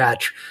that rough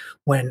patch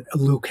when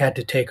Luke had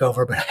to take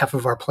over, but half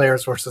of our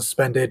players were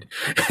suspended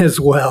as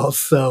well.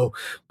 So,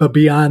 but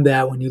beyond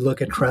that, when you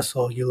look at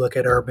Tressel, you look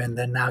at Urban,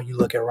 then now you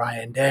look at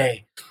Ryan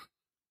Day,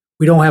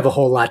 we don't have a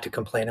whole lot to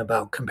complain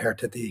about compared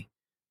to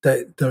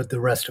the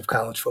rest of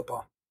college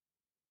football.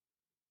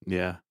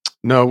 Yeah.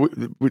 No,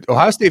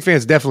 Ohio State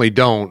fans definitely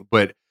don't,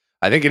 but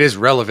I think it is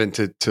relevant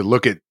to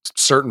look at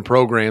certain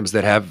programs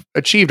that have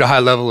achieved a high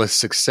level of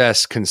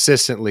success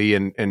consistently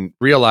and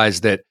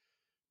realize that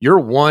you're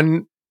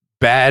one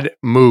bad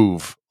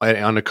move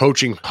on the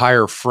coaching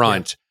hire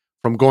front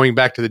from going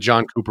back to the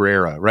John Cooper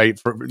era, right?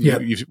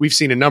 We've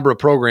seen a number of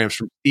programs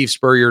from Steve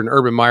Spurrier and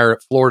Urban Meyer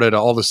at Florida to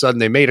all of a sudden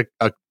they made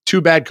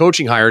two bad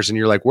coaching hires and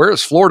you're like, where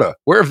is Florida?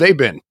 Where have they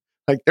been?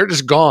 Like they're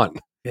just gone.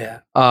 Yeah.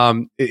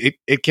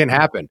 It can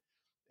happen.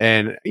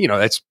 And,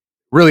 that's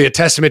really a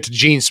testament to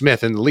Gene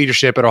Smith and the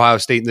leadership at Ohio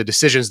State and the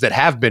decisions that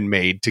have been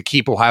made to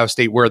keep Ohio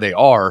State where they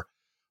are.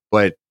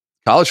 But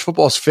college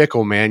football's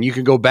fickle, man. You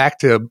can go back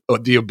to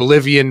the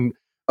oblivion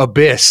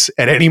abyss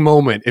at any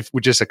moment if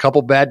with just a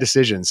couple bad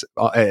decisions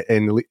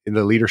in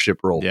the leadership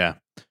role. Yeah.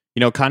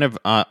 Kind of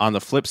on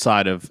the flip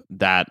side of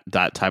that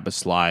type of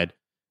slide,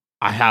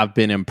 I have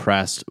been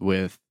impressed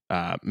with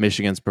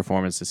Michigan's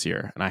performance this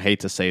year. And I hate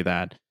to say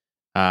that.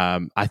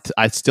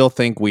 I still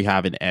think we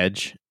have an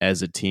edge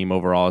as a team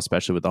overall,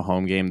 especially with the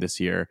home game this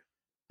year.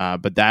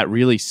 But that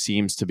really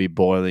seems to be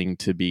boiling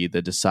to be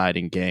the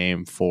deciding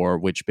game for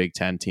which Big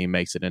Ten team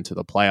makes it into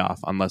the playoff,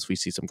 unless we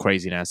see some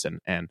craziness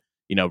and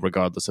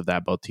regardless of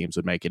that, both teams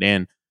would make it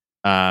in.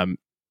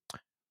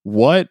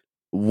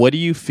 What do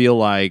you feel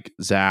like,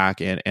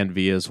 Zach and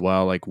V as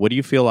well? Like, what do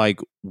you feel like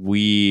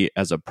we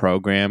as a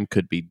program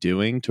could be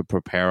doing to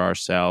prepare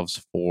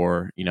ourselves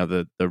for,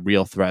 the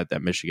real threat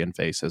that Michigan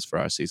faces for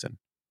our season?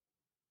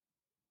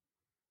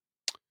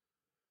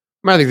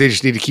 I think they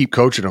just need to keep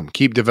coaching them,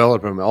 keep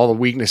developing them. All the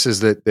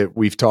weaknesses that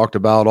we've talked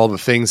about, all the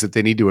things that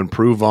they need to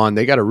improve on.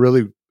 They got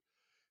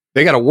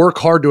to work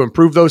hard to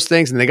improve those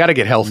things, and they got to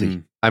get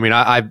healthy. I mean,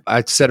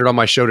 I said it on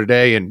my show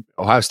today, and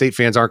Ohio State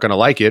fans aren't going to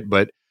like it,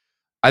 but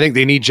I think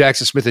they need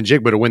Jackson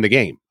Smith-Njigba to win the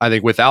game. I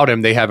think without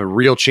him, they have a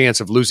real chance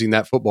of losing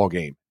that football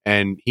game,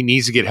 and he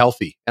needs to get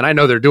healthy. And I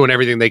know they're doing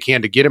everything they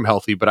can to get him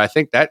healthy, but I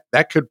think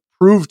that could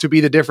prove to be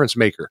the difference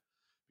maker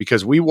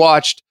because we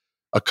watched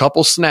a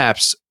couple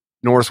snaps.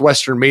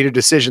 Northwestern made a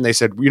decision. They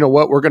said, you know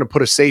what? We're going to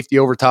put a safety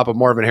over top of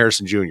Marvin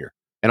Harrison Jr.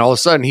 And all of a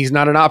sudden, he's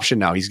not an option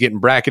now. He's getting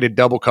bracketed,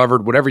 double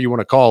covered, whatever you want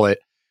to call it.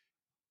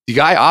 The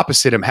guy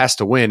opposite him has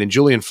to win, and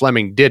Julian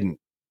Fleming didn't.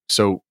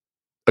 So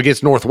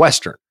against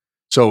Northwestern.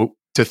 So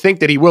to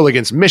think that he will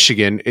against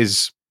Michigan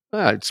is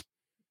it's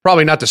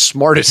probably not the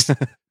smartest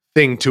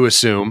thing to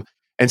assume.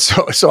 And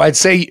so I'd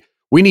say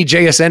we need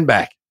JSN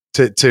back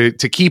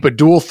to keep a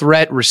dual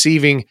threat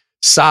receiving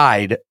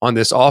side on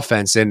this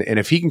offense. And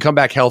if he can come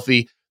back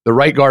healthy, the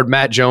right guard,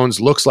 Matt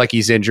Jones, looks like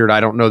he's injured. I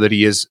don't know that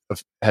he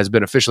has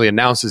been officially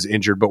announced as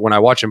injured, but when I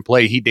watch him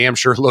play, he damn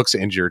sure looks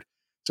injured.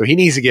 So he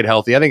needs to get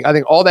healthy. I think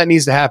all that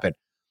needs to happen.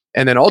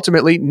 And then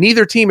ultimately,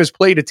 neither team has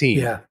played a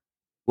team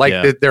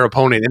their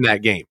opponent in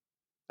that game.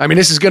 I mean,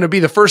 this is going to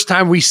be the first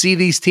time we see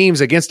these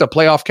teams against a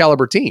playoff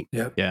caliber team.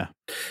 Yeah.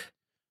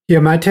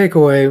 My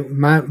takeaway,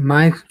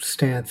 my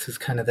stance is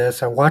kind of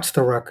this. I watched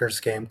the Rutgers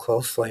game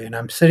closely, and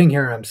I'm sitting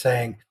here and I'm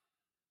saying,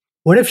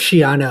 what if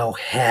Schiano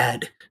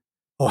had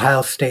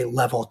Ohio State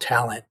level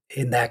talent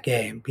in that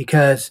game?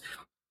 Because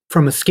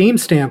from a scheme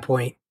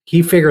standpoint,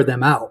 he figured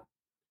them out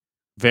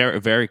very,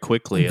 very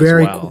quickly as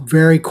well.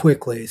 Very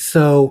quickly.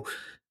 So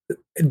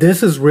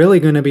this is really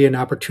going to be an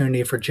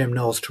opportunity for Jim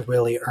Knowles to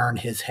really earn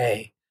his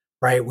hay,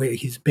 right?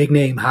 He's big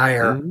name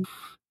hire,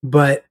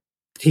 but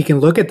he can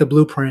look at the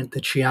blueprint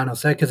that Schiano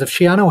said, because if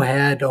Schiano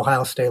had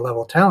Ohio State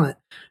level talent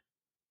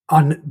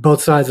on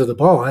both sides of the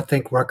ball, I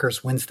think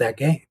Rutgers wins that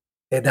game.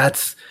 And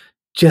that's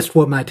just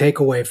what my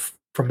takeaway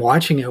from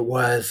watching it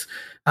was.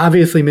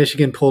 Obviously,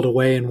 Michigan pulled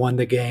away and won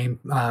the game,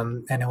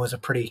 and it was a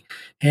pretty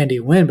handy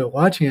win. But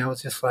watching it, I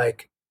was just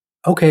like,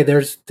 okay,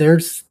 there's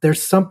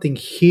something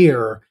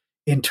here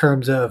in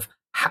terms of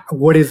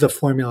what is the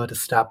formula to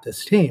stop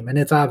this team? And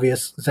it's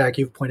obvious, Zach,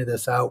 you've pointed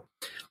this out.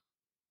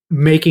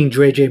 Making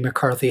JJ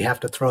McCarthy have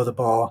to throw the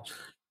ball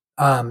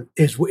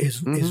is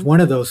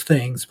one of those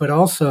things, but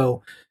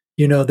also,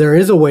 there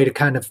is a way to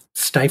kind of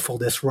stifle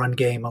this run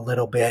game a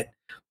little bit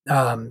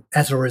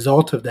as a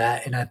result of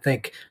that. And I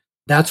think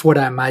that's what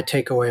my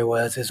takeaway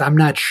was, is I'm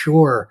not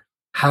sure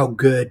how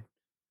good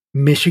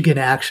Michigan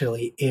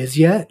actually is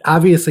yet.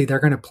 Obviously, they're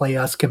going to play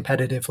us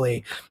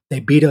competitively. They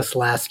beat us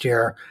last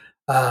year.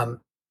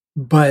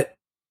 But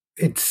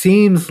it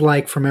seems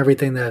like from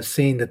everything that I've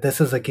seen that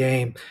this is a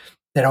game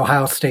that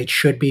Ohio State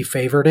should be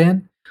favored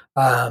in.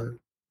 And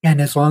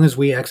as long as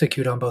we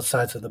execute on both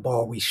sides of the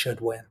ball, we should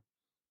win.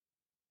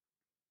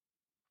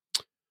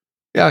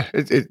 Yeah,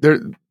 they're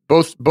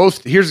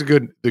both. Here's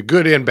the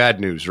good and bad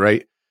news,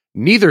 right?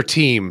 Neither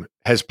team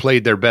has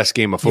played their best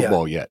game of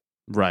football yet.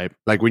 Right.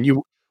 Like when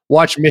you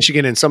watch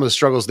Michigan and some of the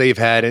struggles they've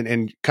had,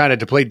 and kind of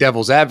to play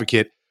devil's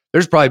advocate,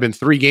 there's probably been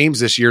 3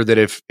 games this year that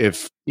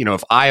if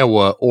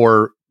Iowa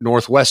or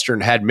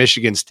Northwestern had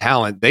Michigan's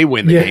talent, they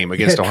win the game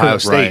against Ohio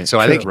State. Right, so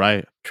I think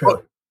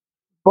true.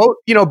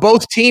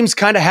 Both teams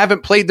kind of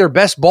haven't played their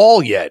best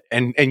ball yet,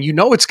 and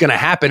it's going to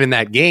happen in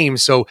that game.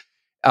 So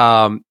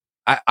I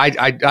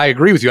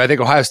agree with you. I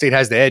think Ohio State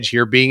has the edge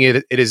here, being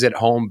it is at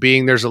home,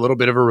 being there's a little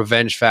bit of a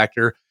revenge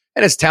factor,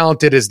 and as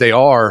talented as they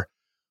are,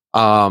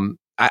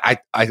 I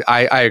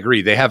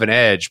agree they have an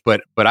edge.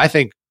 But I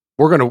think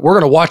we're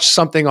gonna watch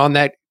something on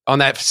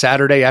that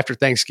Saturday after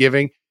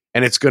Thanksgiving,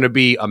 and it's going to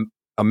be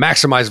a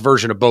maximized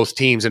version of both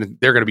teams, and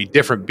they're going to be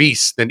different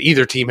beasts than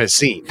either team has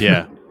seen.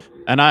 Yeah,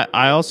 and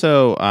I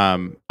also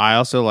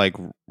like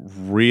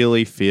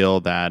really feel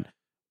that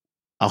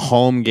a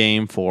home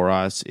game for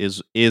us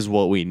is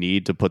what we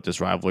need to put this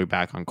rivalry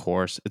back on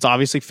course. It's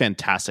obviously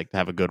fantastic to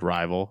have a good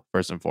rival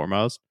first and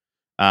foremost,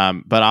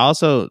 but I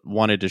also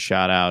wanted to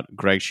shout out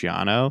Greg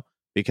Schiano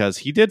because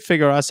he did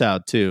figure us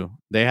out too.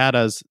 They had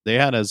us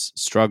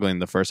struggling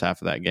the first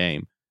half of that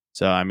game.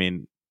 So I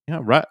mean,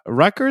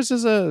 Rutgers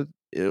they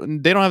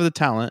don't have the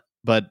talent,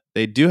 but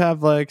they do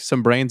have like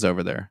some brains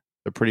over there.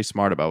 They're pretty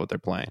smart about what they're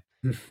playing.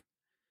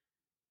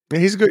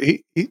 He's good.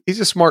 He's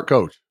a smart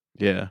coach.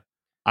 Yeah.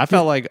 I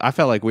felt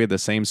like we had the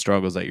same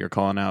struggles that you're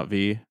calling out,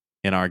 V,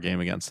 in our game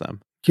against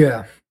them.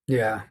 Yeah.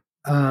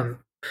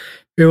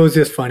 It was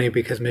just funny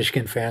because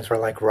Michigan fans were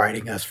like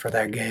writing us for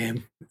that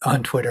game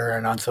on Twitter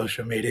and on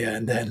social media,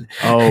 and then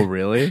oh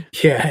really?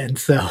 Yeah, and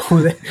so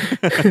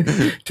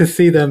to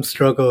see them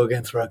struggle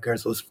against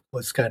Rutgers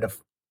was kind of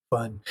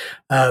fun.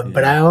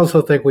 But I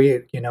also think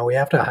we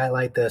have to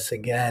highlight this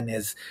again.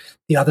 Is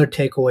the other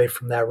takeaway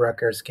from that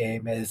Rutgers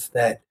game is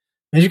that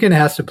Michigan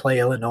has to play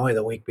Illinois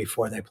the week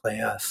before they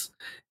play us,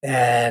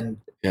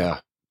 and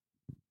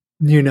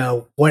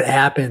what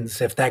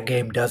happens if that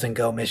game doesn't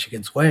go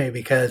Michigan's way?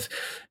 Because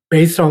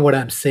based on what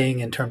I'm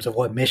seeing in terms of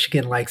what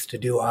Michigan likes to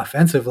do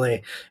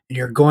offensively, and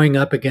you're going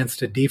up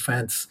against a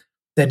defense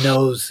that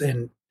knows,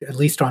 and at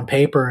least on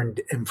paper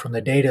and from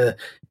the data,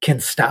 can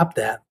stop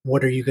that.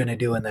 What are you going to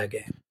do in that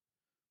game?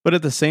 But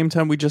at the same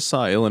time, we just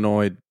saw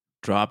Illinois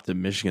drop to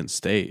Michigan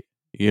State.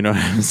 You know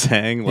what I'm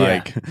saying?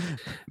 Like,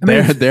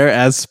 they're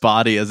as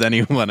spotty as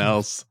anyone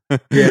else.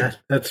 Yeah,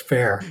 that's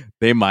fair.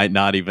 They might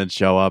not even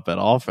show up at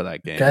all for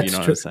that game. That's you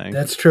know true. What I'm saying?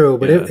 That's true.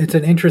 But it's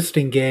an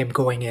interesting game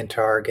going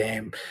into our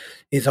game.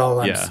 Is all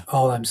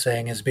I'm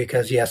saying is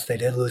because yes, they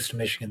did lose to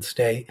Michigan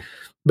State,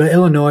 but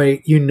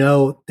Illinois,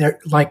 they're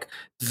like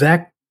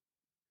Zach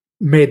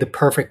made the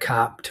perfect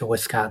comp to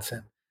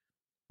Wisconsin.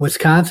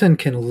 Wisconsin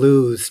can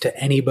lose to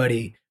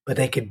anybody, but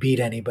they could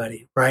beat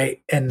anybody,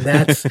 right? And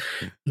that's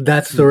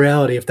the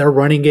reality. If their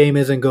running game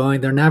isn't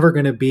going, they're never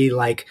going to be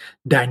like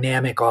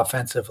dynamic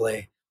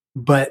offensively,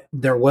 but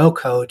they're well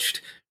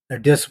coached, they're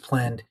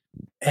disciplined,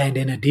 and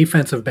in a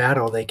defensive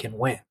battle, they can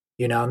win.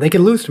 And they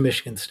can lose to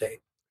Michigan State.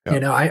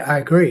 Yep. I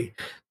agree.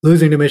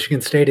 Losing to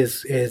Michigan State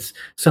is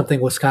something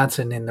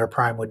Wisconsin in their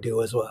prime would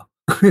do as well.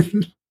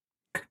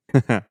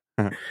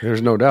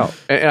 There's no doubt.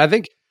 And I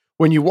think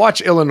when you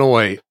watch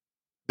Illinois,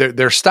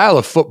 their style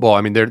of football,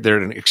 I mean,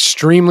 they're an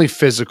extremely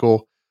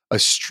physical,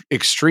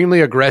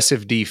 extremely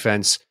aggressive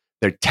defense.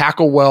 They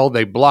tackle well,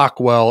 they block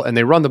well, and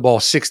they run the ball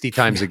 60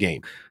 times a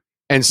game.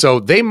 And so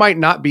they might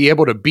not be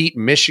able to beat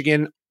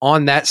Michigan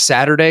on that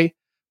Saturday,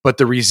 but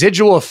the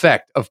residual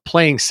effect of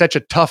playing such a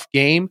tough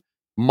game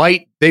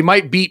might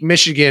beat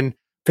Michigan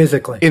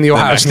physically in the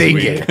Ohio State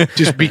game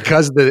just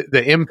because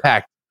the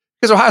impact.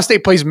 Because Ohio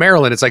State plays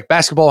Maryland, it's like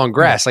basketball on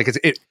grass. Like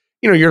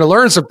you're going to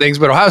learn some things,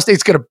 but Ohio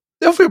State's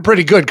they'll feel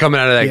pretty good coming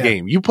out of that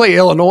game. You play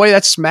Illinois,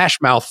 that's smash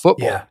mouth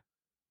football. Yeah.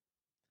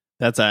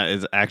 That's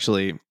is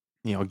actually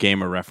a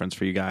gamer reference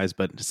for you guys,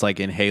 but it's like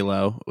in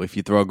Halo, if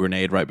you throw a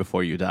grenade right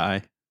before you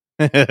die.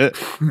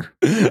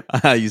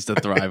 I used to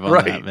thrive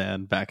on that,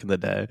 man, back in the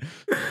day.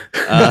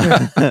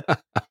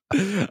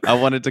 I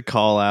wanted to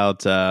call out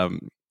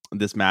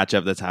this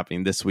matchup that's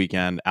happening this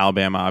weekend.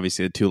 Alabama,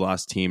 obviously a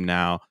 2-loss team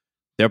now.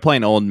 They're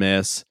playing Ole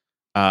Miss.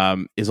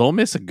 Is Ole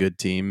Miss a good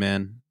team,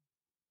 man?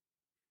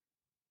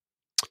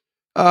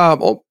 I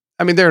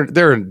mean,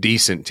 they're a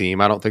decent team.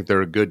 I don't think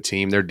they're a good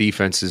team. Their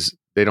defense is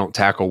They don't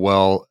tackle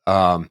well.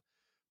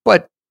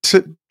 But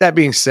that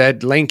being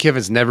said, Lane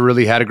Kiffin's never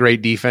really had a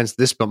great defense.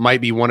 This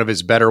might be one of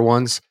his better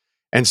ones.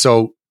 And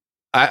so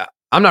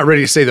I'm not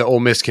ready to say that Ole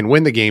Miss can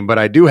win the game, but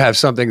I do have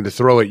something to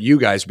throw at you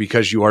guys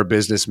because you are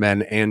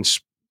businessmen and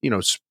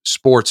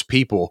sports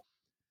people.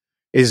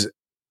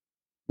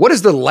 What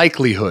is the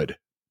likelihood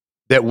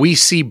that we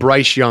see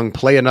Bryce Young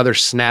play another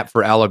snap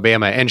for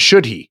Alabama, and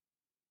should he?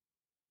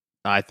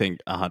 I think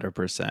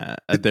 100%.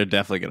 They're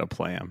definitely going to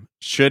play him.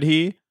 Should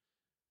he?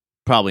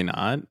 Probably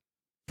not.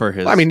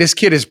 I mean, this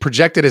kid is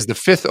projected as the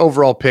 5th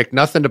overall pick,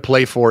 nothing to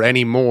play for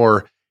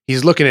anymore.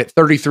 He's looking at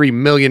 $33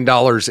 million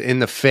in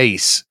the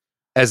face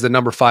as the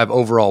number 5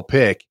 overall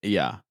pick.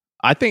 Yeah.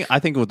 I think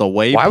with the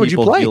way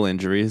people heal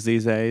injuries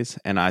these days,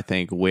 and I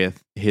think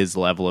with his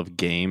level of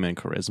game and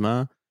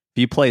charisma, if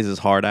he plays his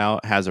heart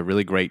out, has a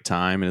really great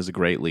time, and is a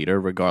great leader,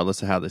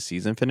 regardless of how the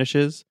season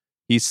finishes,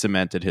 he's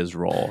cemented his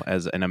role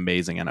as an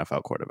amazing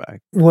NFL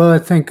quarterback. Well, I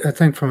think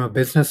from a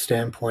business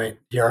standpoint,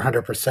 you're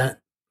 100%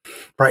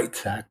 right,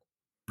 Zach.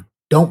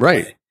 Don't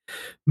play.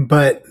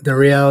 But the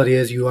reality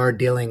is you are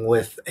dealing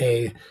with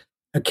a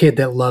kid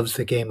that loves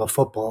the game of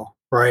football,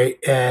 right?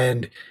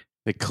 And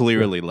it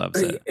clearly loves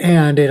it.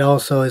 And it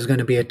also is going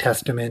to be a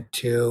testament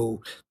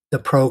to the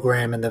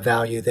program and the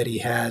value that he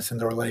has and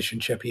the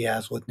relationship he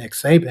has with Nick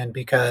Saban,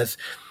 because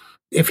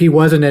if he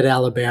wasn't at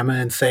Alabama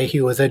and say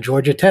he was at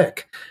Georgia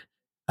Tech,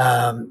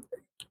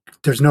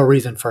 there's no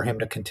reason for him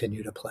to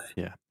continue to play.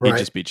 Yeah, he'd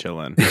just be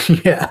chilling.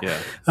 Yeah.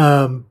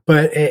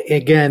 But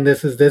again,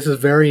 this is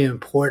very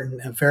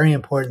important, a very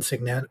important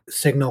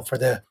signal for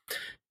the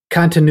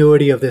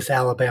continuity of this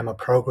Alabama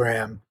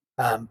program,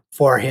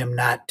 for him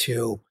not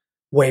to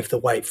wave the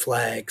white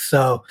flag.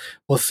 So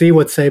we'll see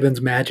what Saban's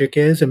magic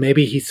is, and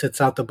maybe he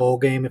sits out the bowl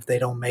game if they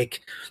don't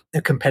make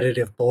a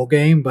competitive bowl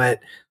game.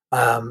 But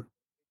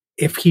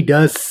if he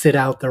does sit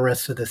out the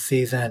rest of the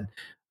season,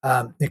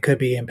 it could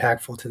be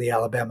impactful to the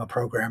Alabama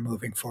program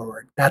moving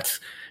forward.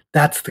 That's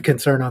the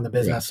concern on the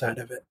business side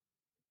of it.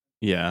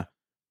 Yeah.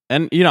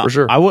 And, for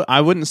sure. I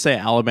wouldn't say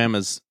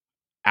Alabama's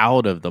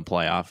out of the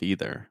playoff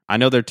either. I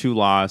know they're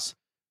 2-loss.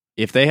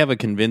 If they have a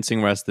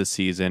convincing rest this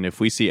season,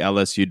 if we see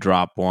LSU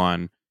drop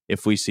one,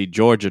 if we see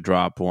Georgia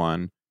drop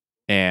one,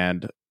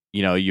 and,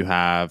 you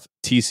have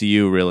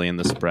TCU really in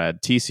the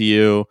spread.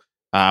 TCU,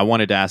 I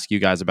wanted to ask you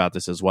guys about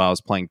this as well,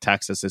 is playing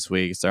Texas this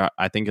week.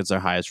 I think it's their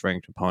highest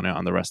ranked opponent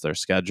on the rest of their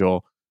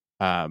schedule.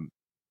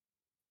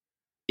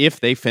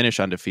 If they finish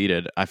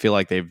undefeated, I feel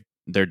like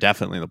they're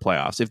definitely in the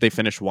playoffs. If they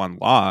finish 1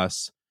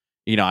 loss,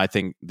 I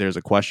think there's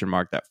a question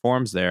mark that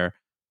forms there.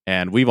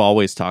 And we've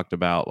always talked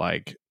about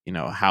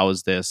how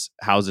is this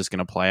going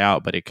to play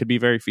out? But it could be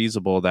very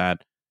feasible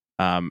that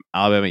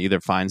Alabama either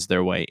finds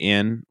their way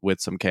in with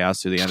some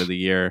chaos through the end of the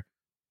year,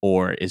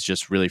 or is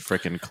just really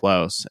freaking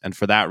close. And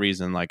for that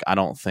reason, I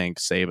don't think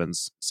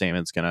Saban's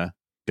gonna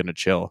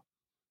chill.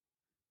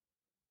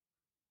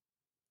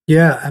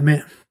 Yeah, I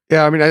mean,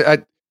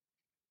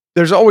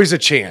 there's always a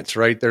chance,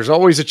 right? There's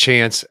always a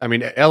chance. I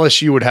mean,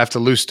 LSU would have to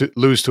lose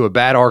to a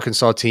bad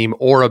Arkansas team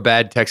or a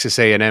bad Texas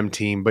A&M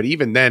team, but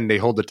even then, they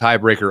hold the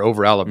tiebreaker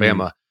over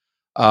Alabama.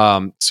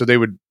 So they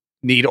would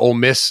need Ole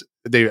Miss.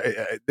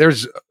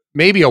 There's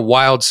maybe a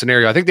wild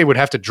scenario. I think they would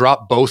have to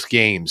drop both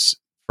games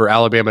for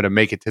Alabama to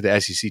make it to the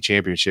SEC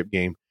championship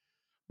game.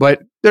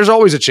 But there's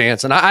always a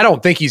chance. And I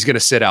don't think he's going to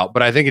sit out,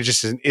 but I think it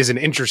just is an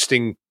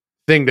interesting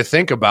thing to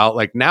think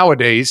about.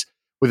 Nowadays,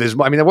 with as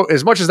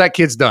much as that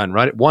kid's done,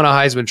 right? Won a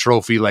Heisman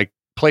Trophy,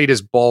 played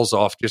his balls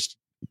off, just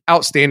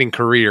outstanding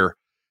career.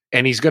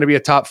 And he's going to be a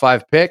top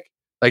 5 pick.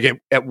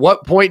 At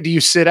what point do you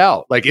sit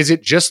out? Is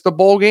it just the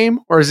bowl game,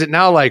 or is it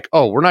now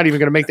we're not even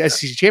going to make the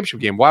SEC championship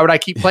game? Why would I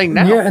keep playing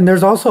now? Yeah, and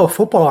there's also a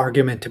football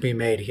argument to be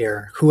made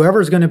here.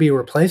 Whoever's going to be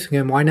replacing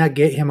him, why not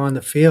get him on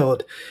the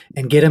field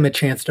and get him a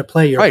chance to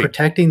play? You're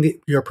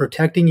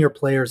protecting your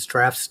player's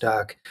draft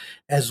stock,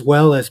 as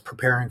well as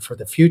preparing for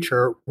the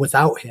future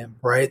without him,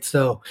 right?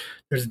 So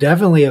there's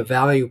definitely a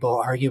valuable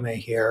argument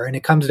here, and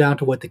it comes down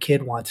to what the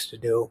kid wants to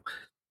do.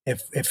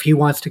 If he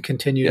wants to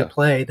continue to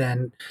play,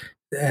 then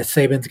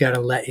Saban's got to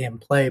let him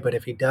play, but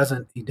if he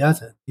doesn't, he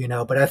doesn't,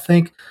 But I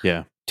think,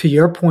 to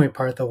your point,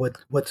 Partha,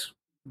 what's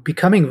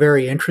becoming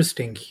very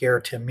interesting here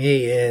to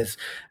me is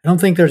I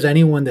don't think there's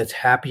anyone that's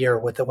happier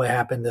with what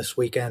happened this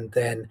weekend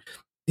than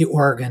the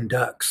Oregon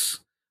Ducks,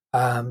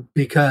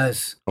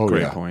 because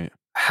great point.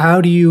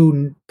 How do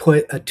you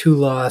put a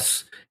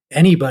 2-loss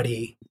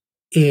anybody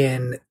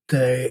in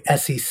the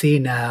SEC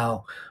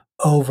now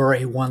over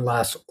a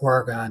 1-loss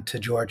Oregon to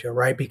Georgia,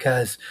 right?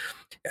 Because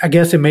I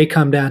guess it may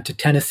come down to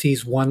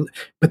Tennessee's one,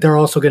 but they're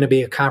also going to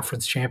be a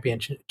conference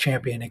champion.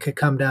 It could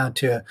come down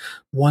to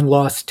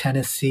 1-loss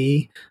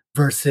Tennessee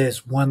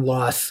versus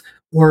 1-loss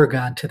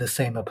Oregon to the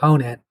same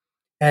opponent.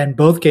 And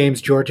both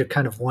games, Georgia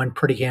kind of won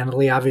pretty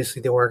handily.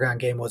 Obviously, the Oregon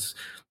game was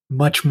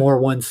much more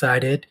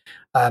one-sided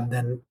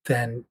than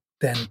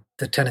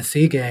the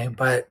Tennessee game,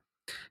 but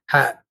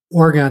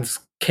Oregon's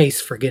case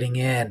for getting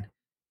in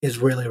is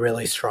really,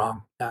 really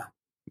strong.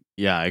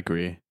 Yeah, I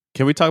agree.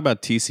 Can we talk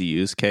about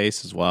TCU's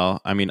case as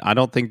well? I mean, I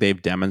don't think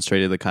they've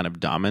demonstrated the kind of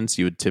dominance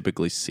you would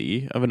typically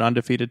see of an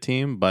undefeated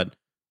team, but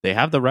they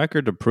have the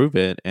record to prove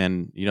it,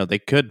 and they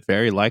could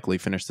very likely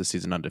finish the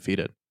season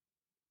undefeated.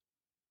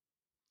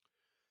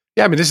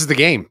 Yeah, I mean, this is the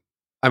game.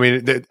 I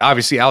mean,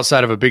 obviously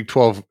outside of a Big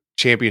 12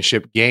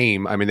 championship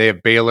game, I mean, they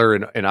have Baylor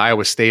and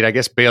Iowa State. I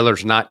guess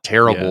Baylor's not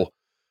terrible,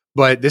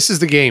 but this is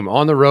the game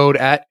on the road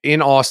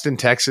in Austin,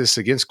 Texas,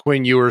 against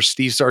Quinn Ewers,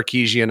 Steve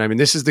Sarkisian. I mean,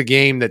 this is the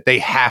game that they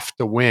have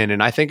to win,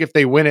 and I think if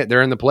they win it,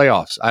 they're in the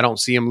playoffs. I don't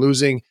see them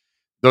losing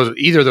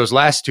either of those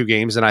last two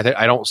games, and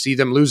I don't see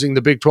them losing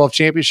the Big 12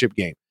 championship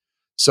game.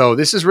 So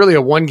this is really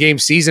a one-game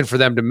season for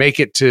them to make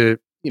it to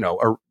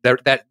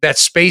that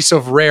space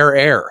of rare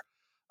air.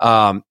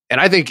 And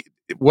I think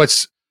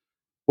what's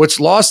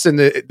lost in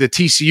the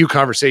TCU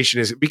conversation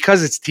is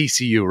because it's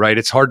TCU, right?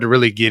 It's hard to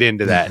really get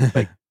into that.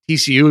 Like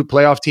TCU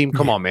playoff team,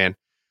 come on, man.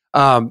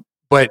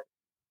 But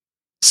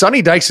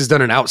Sonny Dykes has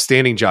done an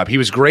outstanding job. He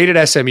was great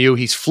at SMU.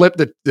 He's flipped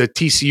the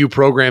TCU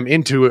program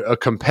into a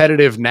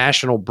competitive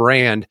national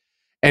brand.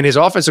 And his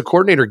offensive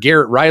coordinator,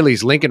 Garrett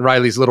Riley's, Lincoln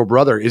Riley's little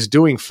brother, is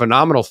doing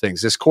phenomenal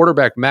things. This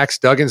quarterback, Max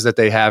Duggins, that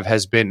they have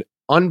has been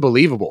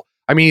unbelievable.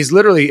 I mean,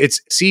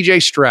 it's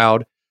CJ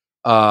Stroud,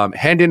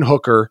 Hendon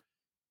Hooker,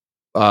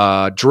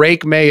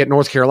 Drake May at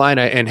North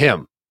Carolina, and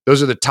him.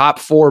 Those are the top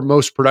 4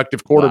 most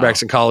productive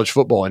quarterbacks in college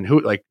football. And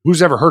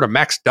who's ever heard of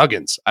Max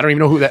Duggins? I don't even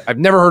know who that. I've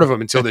never heard of him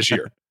until this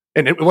year.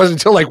 And it wasn't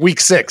until like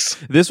week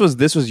 6. This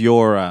was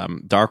your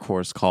dark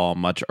horse call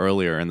much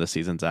earlier in the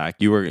season, Zach.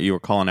 You were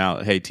calling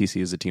out, hey,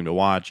 TCU is a team to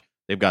watch.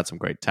 They've got some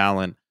great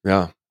talent.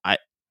 Yeah, I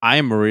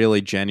am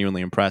really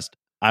genuinely impressed.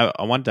 I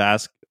wanted to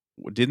ask,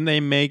 didn't they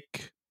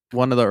make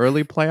one of the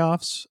early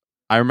playoffs?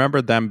 I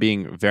remember them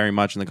being very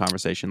much in the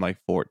conversation, like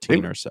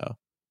 14 or so.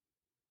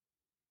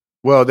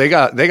 Well, they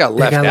got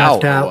left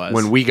out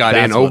when we got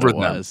in over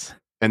them.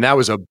 And that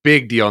was a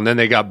big deal. And then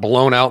they got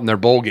blown out in their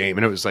bowl game.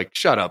 And it was like,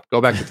 shut up,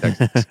 go back to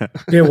Texas.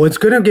 Yeah, what's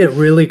going to get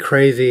really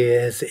crazy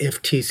is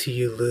if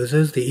TCU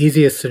loses. The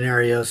easiest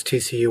scenario is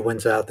TCU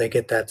wins out. They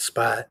get that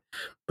spot.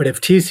 But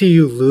if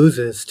TCU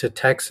loses to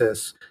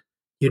Texas,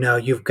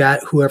 you've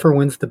got whoever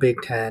wins the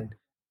Big Ten.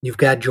 You've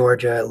got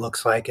Georgia, it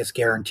looks like, is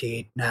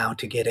guaranteed now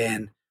to get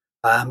in.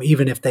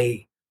 Even if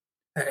they,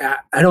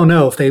 I don't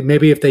know, if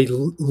they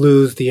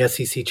lose the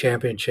SEC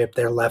championship,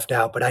 they're left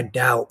out. But I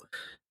doubt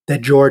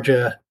that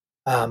Georgia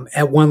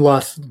at one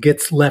loss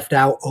gets left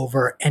out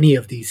over any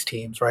of these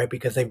teams, right?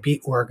 Because they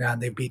beat Oregon,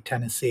 they beat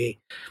Tennessee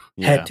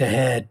head to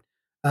head.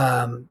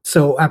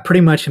 So I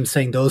pretty much am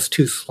saying those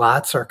 2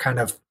 slots are kind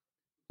of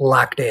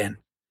locked in.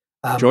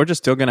 Georgia's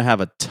still going to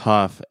have a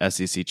tough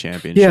SEC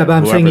championship. Yeah, but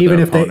I'm saying even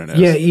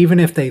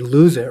if they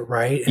lose it,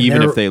 right?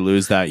 Even if they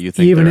lose that, you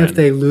think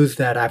they lose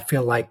that, I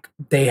feel like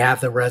they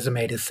have the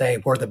resume to say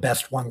we're the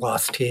best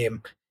one-loss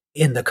team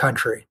in the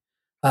country.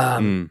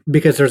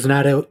 Because there's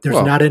not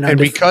an and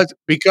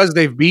because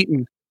they've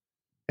beaten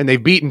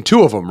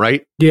 2 of them,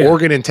 right? Yeah.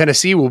 Oregon and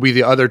Tennessee will be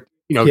the other,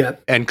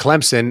 and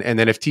Clemson, and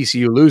then if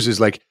TCU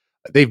loses, like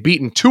they've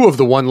beaten 2 of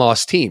the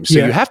one-loss teams, so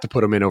you have to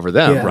put them in over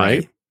them,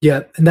 right?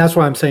 Yeah, and that's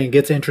why I'm saying it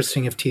gets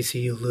interesting if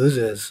TCU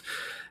loses.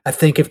 I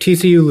think if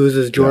TCU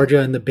loses, Georgia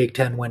and the Big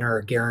Ten winner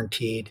are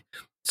guaranteed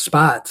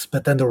spots,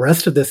 but then the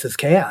rest of this is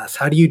chaos.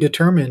 How do you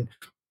determine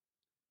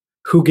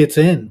who gets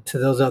in to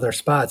those other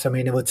spots? I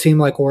mean, it would seem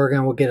like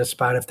Oregon will get a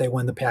spot if they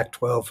win the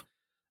Pac-12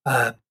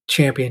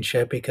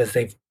 championship because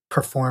they've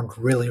performed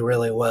really,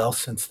 really well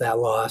since that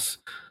loss.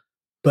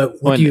 But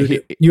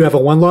you have a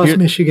one-loss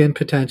Michigan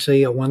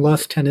potentially, a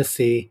one-loss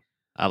Tennessee.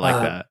 I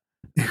like that.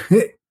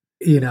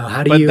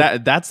 How do you?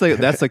 But that's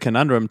the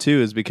conundrum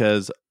too, is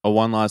because a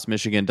one-loss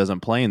Michigan doesn't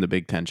play in the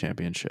Big Ten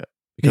championship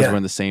because we're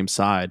on the same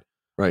side.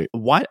 Right.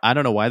 Why? I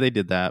don't know why they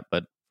did that,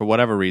 but for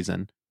whatever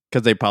reason.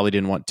 Because they probably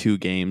didn't want 2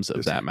 games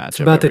of that matchup. It's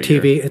about the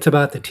TV. Year. It's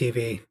about the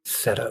TV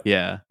setup.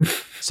 Yeah.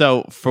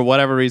 So for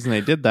whatever reason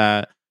they did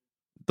that,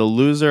 the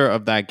loser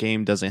of that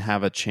game doesn't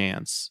have a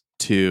chance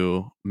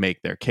to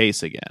make their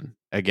case again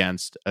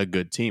against a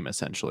good team,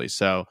 essentially.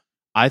 So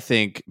I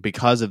think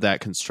because of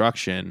that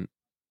construction,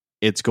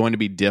 it's going to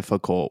be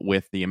difficult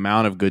with the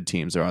amount of good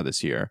teams there are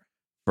this year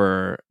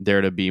for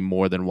there to be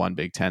more than one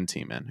Big Ten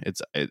team in.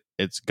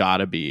 It's got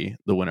to be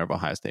the winner of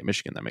Ohio State,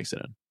 Michigan that makes it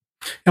in.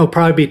 It'll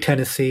probably be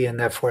Tennessee in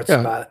that 4th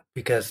spot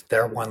because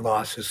their one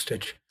loss is to.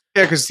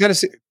 Yeah, because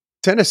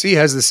Tennessee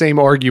has the same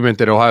argument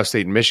that Ohio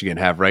State and Michigan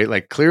have, right?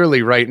 Like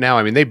clearly right now,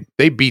 I mean,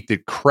 they beat the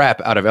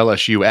crap out of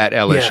LSU at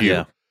LSU.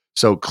 Yeah.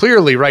 So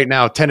clearly right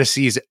now,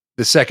 Tennessee's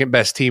the second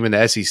best team in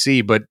the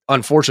SEC, but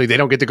unfortunately they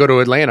don't get to go to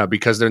Atlanta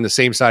because they're in the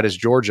same side as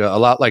Georgia, a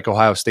lot like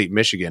Ohio State,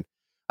 Michigan.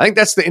 I think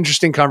that's the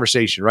interesting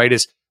conversation, right?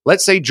 Is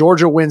let's say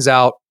Georgia wins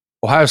out,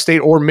 Ohio State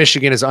or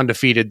Michigan is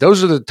undefeated.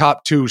 Those are the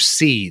top 2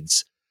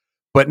 seeds.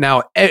 But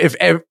now, if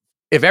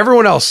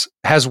everyone else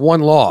has one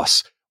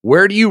loss,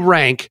 where do you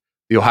rank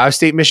the Ohio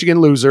State,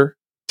 Michigan loser,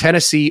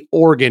 Tennessee,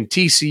 Oregon,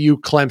 TCU,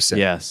 Clemson?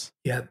 Yes.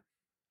 Yeah.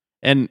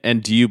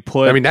 And do you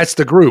put? I mean, that's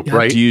the group,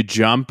 right? Do you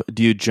jump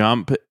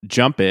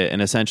it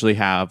and essentially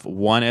have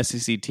one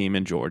SEC team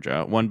in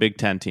Georgia, one Big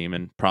Ten team,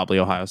 and probably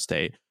Ohio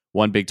State,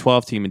 one Big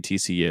 12 team in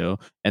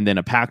TCU, and then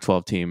a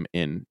Pac-12 team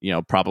in,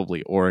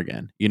 probably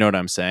Oregon. You know what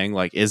I'm saying?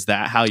 Like, is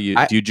that how do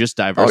you just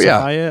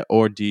diversify it,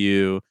 or do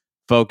you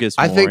focus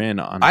more in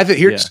on? I think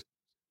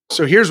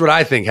here's what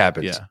I think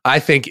happens. Yeah. I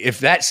think if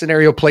that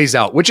scenario plays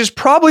out, which is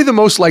probably the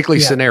most likely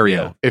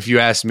scenario, if you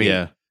ask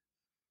me,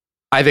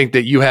 I think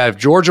that you have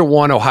Georgia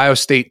 1, Ohio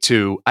State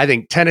 2. I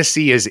think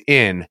Tennessee is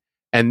in,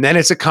 and then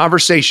it's a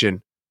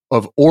conversation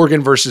of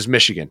Oregon versus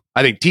Michigan.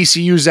 I think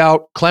TCU's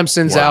out,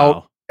 Clemson's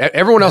out,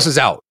 everyone else is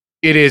out.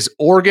 It is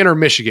Oregon or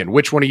Michigan.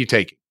 Which one are you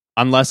taking?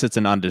 Unless it's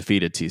an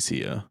undefeated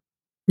TCU.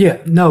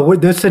 Yeah, no,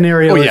 this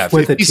scenario is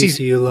with a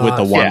TCU loss. With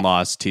the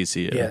one-loss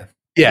TCU.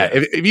 Yeah.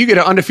 If you get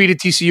an undefeated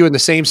TCU in the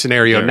same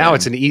scenario, now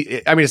it's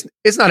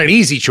it's not an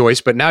easy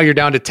choice, but now you're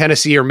down to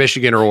Tennessee or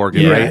Michigan or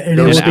Oregon, right? And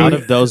out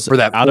of those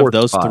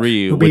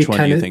three, which one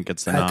do you think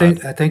it's the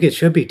nod? I think it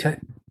should be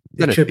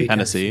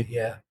Tennessee.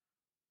 Yeah.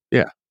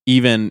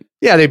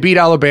 They beat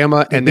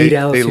Alabama and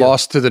they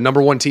lost to the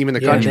number one team in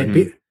the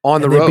country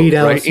on the road,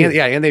 right?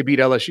 And they beat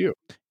LSU.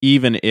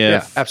 Even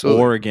if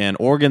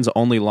Oregon's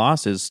only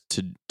loss is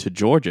to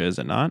Georgia, is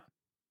it not?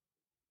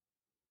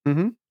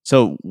 Mm-hmm.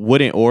 So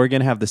wouldn't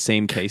Oregon have the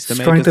same case to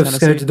make as Tennessee?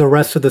 Schedule, the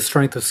rest of the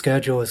strength of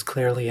schedule is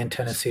clearly in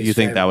Tennessee. You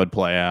think that would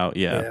play out?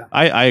 Yeah.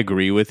 I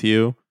agree with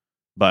you,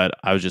 but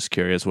I was just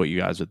curious what you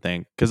guys would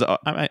think, because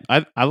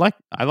I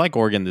like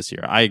Oregon this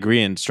year. I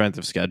agree in strength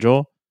of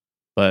schedule,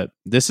 but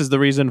this is the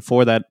reason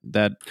for that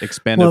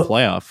expanded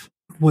playoff.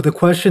 Well, the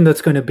question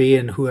that's going to be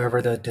in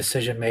whoever the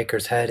decision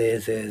maker's head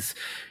is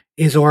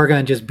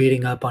Oregon just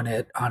beating up on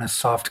it on a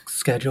soft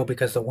schedule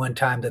because the one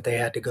time that they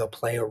had to go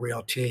play a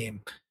real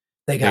team,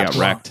 they got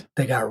wrecked.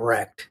 They got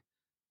wrecked.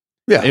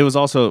 Yeah, it was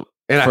also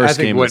first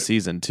game of the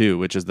season too,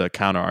 which is the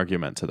counter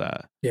argument to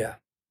that. Yeah,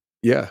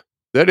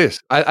 that is.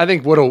 I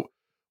think what'll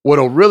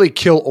really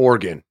kill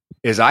Oregon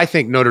is I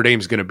think Notre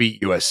Dame's going to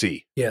beat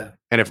USC. Yeah,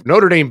 and if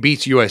Notre Dame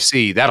beats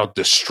USC, that'll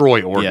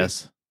destroy Oregon.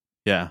 Yes,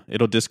 yeah,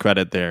 it'll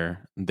discredit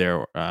their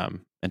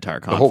entire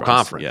conference. The whole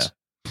conference.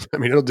 Yeah, I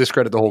mean, it'll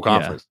discredit the whole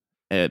conference.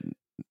 Yeah.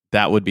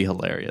 That would be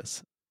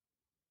hilarious.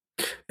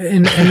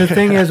 And the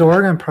thing is,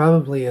 Oregon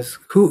probably is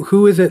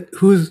who is it?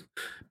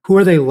 Who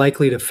are they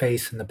likely to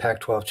face in the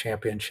Pac-12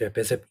 championship?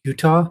 Is it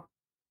Utah?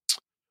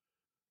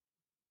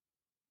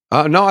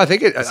 No, I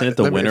think isn't it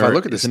the winner? If I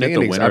look at the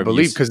standings, I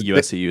believe because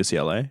USC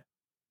UCLA.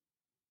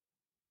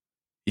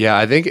 Yeah,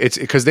 I think it's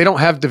because they don't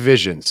have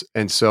divisions,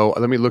 and so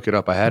let me look it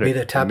up. I had it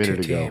the top a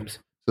minute two ago. teams. So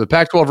the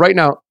Pac-12 right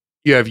now,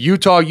 you have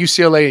Utah,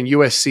 UCLA, and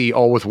USC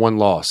all with one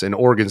loss, and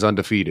Oregon's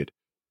undefeated.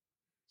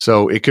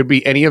 So it could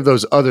be any of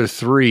those other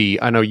three.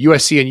 I know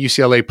USC and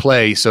UCLA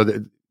play, so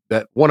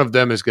that one of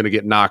them is going to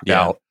get knocked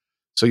out.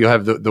 So you'll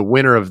have the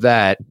winner of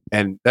that,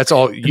 and that's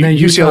all.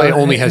 UCLA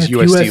only has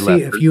USC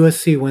left. If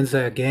USC wins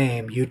that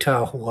game,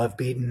 Utah will have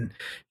beaten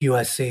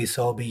USC,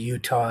 so it'll be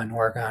Utah and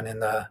Oregon in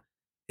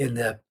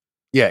the.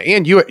 Yeah,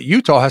 and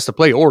Utah has to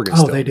play Oregon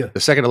still. They do.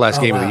 The second to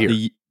last game of the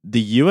year.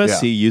 The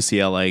USC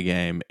UCLA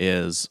game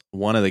is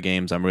one of the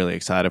games I'm really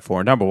excited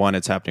for. Number one,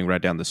 it's happening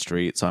right down the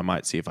street, so I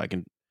might see if I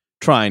can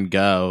try and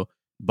go,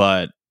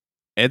 but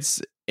it's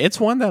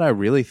one that I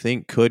really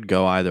think could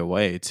go either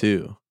way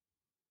too.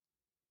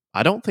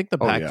 I don't think the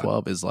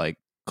Pac-12 is like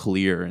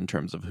clear in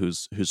terms of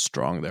who's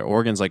strong there.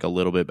 Oregon's like a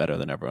little bit better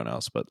than everyone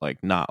else, but like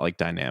not like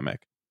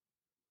dynamic.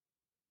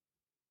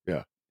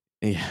 Yeah.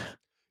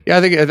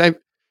 I think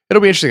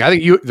it'll be interesting. I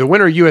think the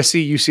winner of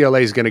USC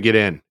UCLA is going to get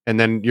in, and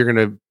then you're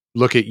going to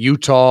look at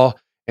Utah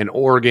and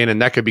Oregon,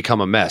 and that could become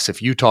a mess.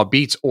 If Utah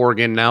beats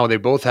Oregon now, they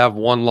both have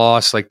one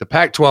loss. Like the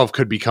Pac-12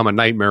 could become a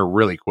nightmare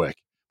really quick.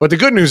 But the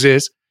good news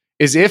is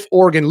if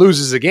Oregon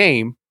loses a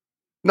game,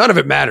 none of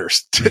it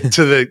matters to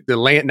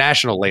the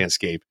national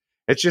landscape.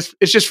 It's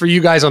just for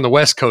you guys on the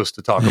West Coast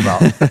to talk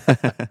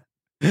about.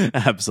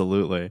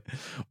 Absolutely.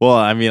 Well,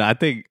 I mean, I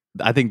think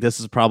this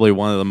is probably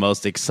one of the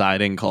most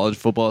exciting college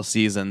football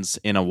seasons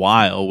in a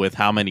while, with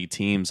how many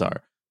teams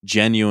are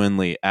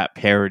genuinely at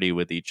parity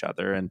with each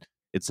other. And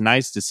it's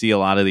nice to see a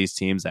lot of these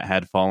teams that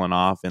had fallen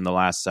off in the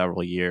last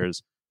several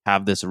years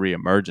have this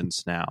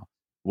reemergence now,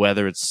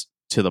 whether it's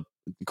to the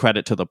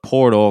credit to the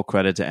portal,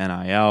 credit to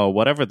NIL,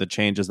 whatever the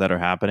changes that are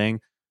happening.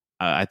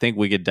 I think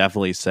we could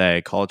definitely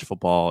say college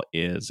football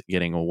is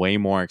getting way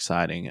more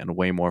exciting and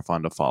way more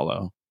fun to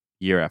follow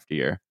year after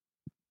year.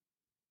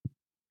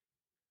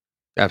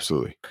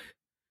 Absolutely.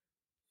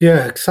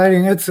 Yeah,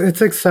 exciting. It's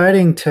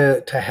exciting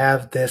to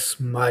have this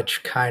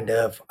much kind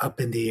of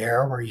up in the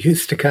air. We're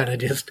used to kind of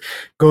just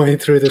going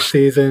through the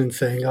season and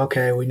saying,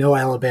 okay, we know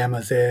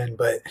Alabama's in,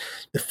 but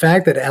the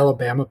fact that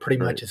Alabama pretty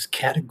much is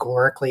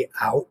categorically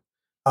out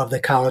of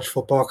the college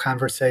football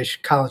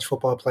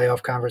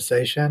playoff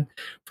conversation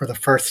for the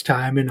first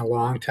time in a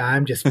long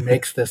time just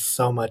makes this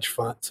so much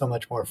fun, so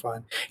much more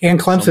fun. And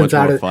Clemson's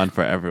out of fun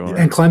for everyone.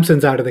 And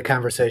Clemson's out of the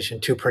conversation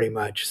too, pretty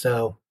much.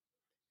 So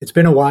it's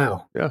been a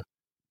while. Yeah.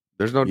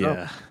 There's no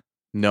doubt.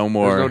 No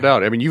more. There's no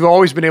doubt. I mean, you've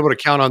always been able to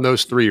count on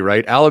those three,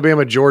 right?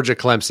 Alabama, Georgia,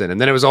 Clemson.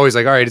 And then it was always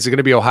like, all right, is it going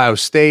to be Ohio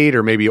State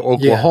or maybe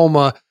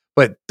Oklahoma?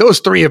 But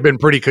those three have been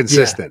pretty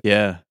consistent.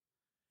 Yeah.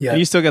 Yeah. And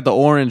you still get the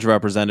orange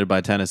represented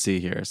by Tennessee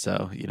here.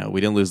 So,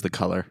 we didn't lose the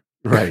color.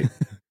 Right.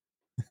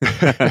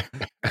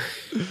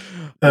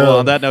 Well,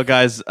 on that note,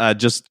 guys,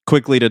 just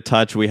quickly to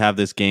touch, we have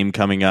this game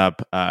coming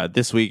up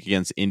this week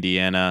against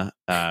Indiana.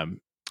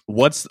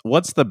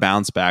 What's the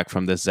bounce back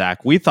from this,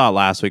 Zach? We thought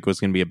last week was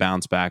going to be a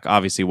bounce back,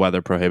 obviously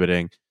weather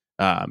prohibiting.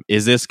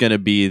 Is this going to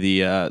be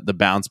the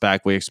bounce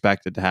back we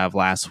expected to have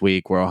last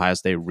week, where Ohio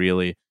State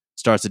really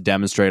starts to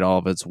demonstrate all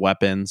of its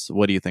weapons?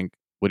 What do you think?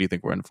 What do you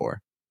think we're in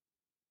for?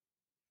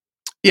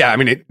 Yeah, I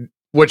mean,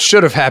 what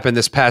should have happened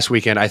this past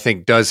weekend, I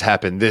think, does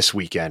happen this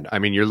weekend. I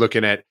mean, you're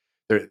looking at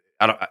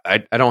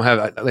I don't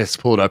have. Let's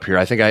pull it up here.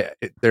 I think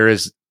there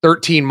is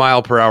 13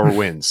 mile per hour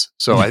winds,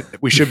 so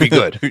we should be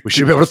good. We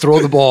should be able to throw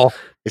the ball.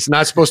 It's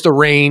not supposed to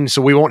rain,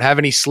 so we won't have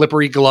any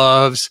slippery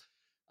gloves.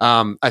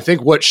 I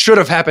think what should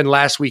have happened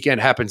last weekend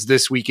happens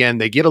this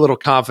weekend. They get a little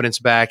confidence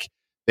back.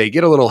 They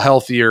get a little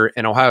healthier,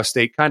 and Ohio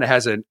State kind of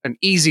has an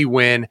easy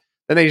win.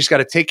 Then they just got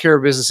to take care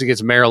of business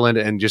against Maryland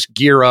and just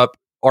gear up,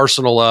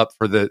 arsenal up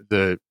for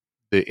the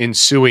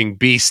ensuing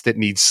beast that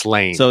needs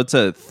slain. So it's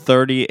a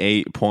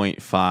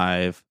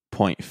 38.5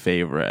 point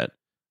favorite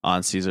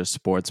on Caesars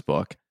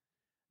Sportsbook.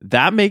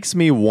 That makes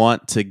me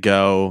want to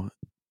go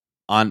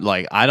on.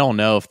 I don't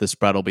know if the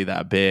spread will be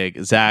that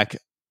big. Zach,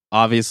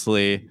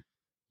 obviously,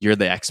 you're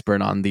the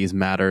expert on these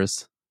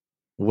matters.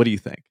 What do you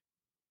think?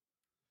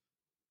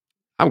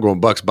 I'm going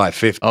Bucks by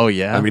 50. Oh,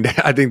 yeah? I mean,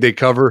 I think they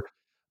cover.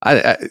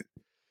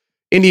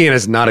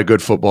 Indiana's not a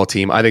good football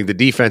team. I think the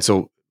defense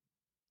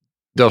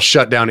they'll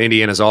shut down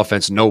Indiana's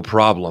offense, no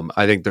problem.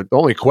 I think the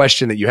only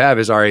question that you have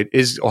is, all right,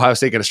 is Ohio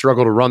State going to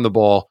struggle to run the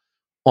ball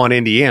on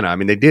Indiana? I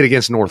mean, they did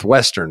against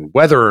Northwestern.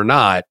 Whether or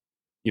not,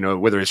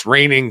 whether it's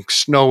raining,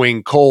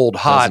 snowing, cold,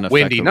 hot,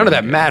 windy, none of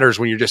that matters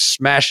when you're just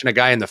smashing a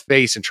guy in the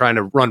face and trying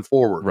to run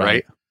forward,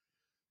 right?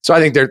 So I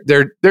think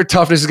their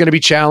toughness is going to be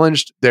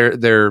challenged.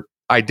 Their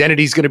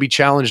identity is going to be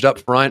challenged up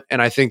front,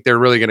 and I think they're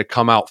really going to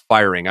come out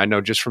firing. I know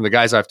just from the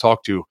guys I've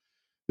talked to,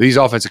 these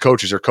offensive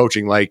coaches are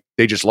coaching like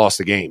they just lost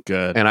the game.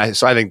 Good. And I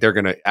think they're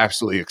going to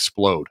absolutely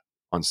explode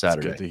on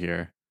Saturday. That's good to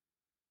hear.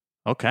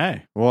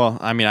 Okay. Well,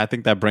 I mean, I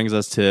think that brings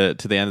us to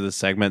the end of the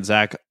segment.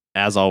 Zach,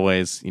 as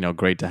always,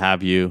 great to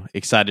have you.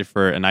 Excited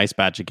for a nice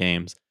batch of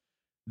games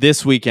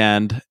this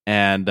weekend.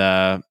 And,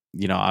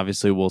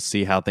 obviously we'll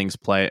see how things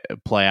play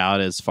out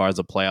as far as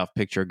the playoff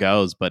picture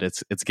goes, but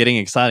it's getting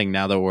exciting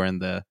now that we're in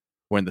the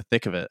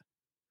thick of it.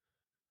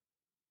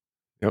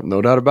 Yep,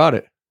 no doubt about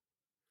it.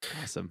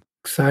 Awesome.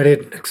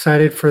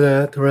 Excited for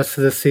the rest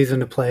of the season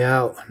to play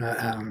out.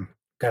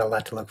 Got a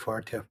lot to look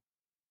forward to.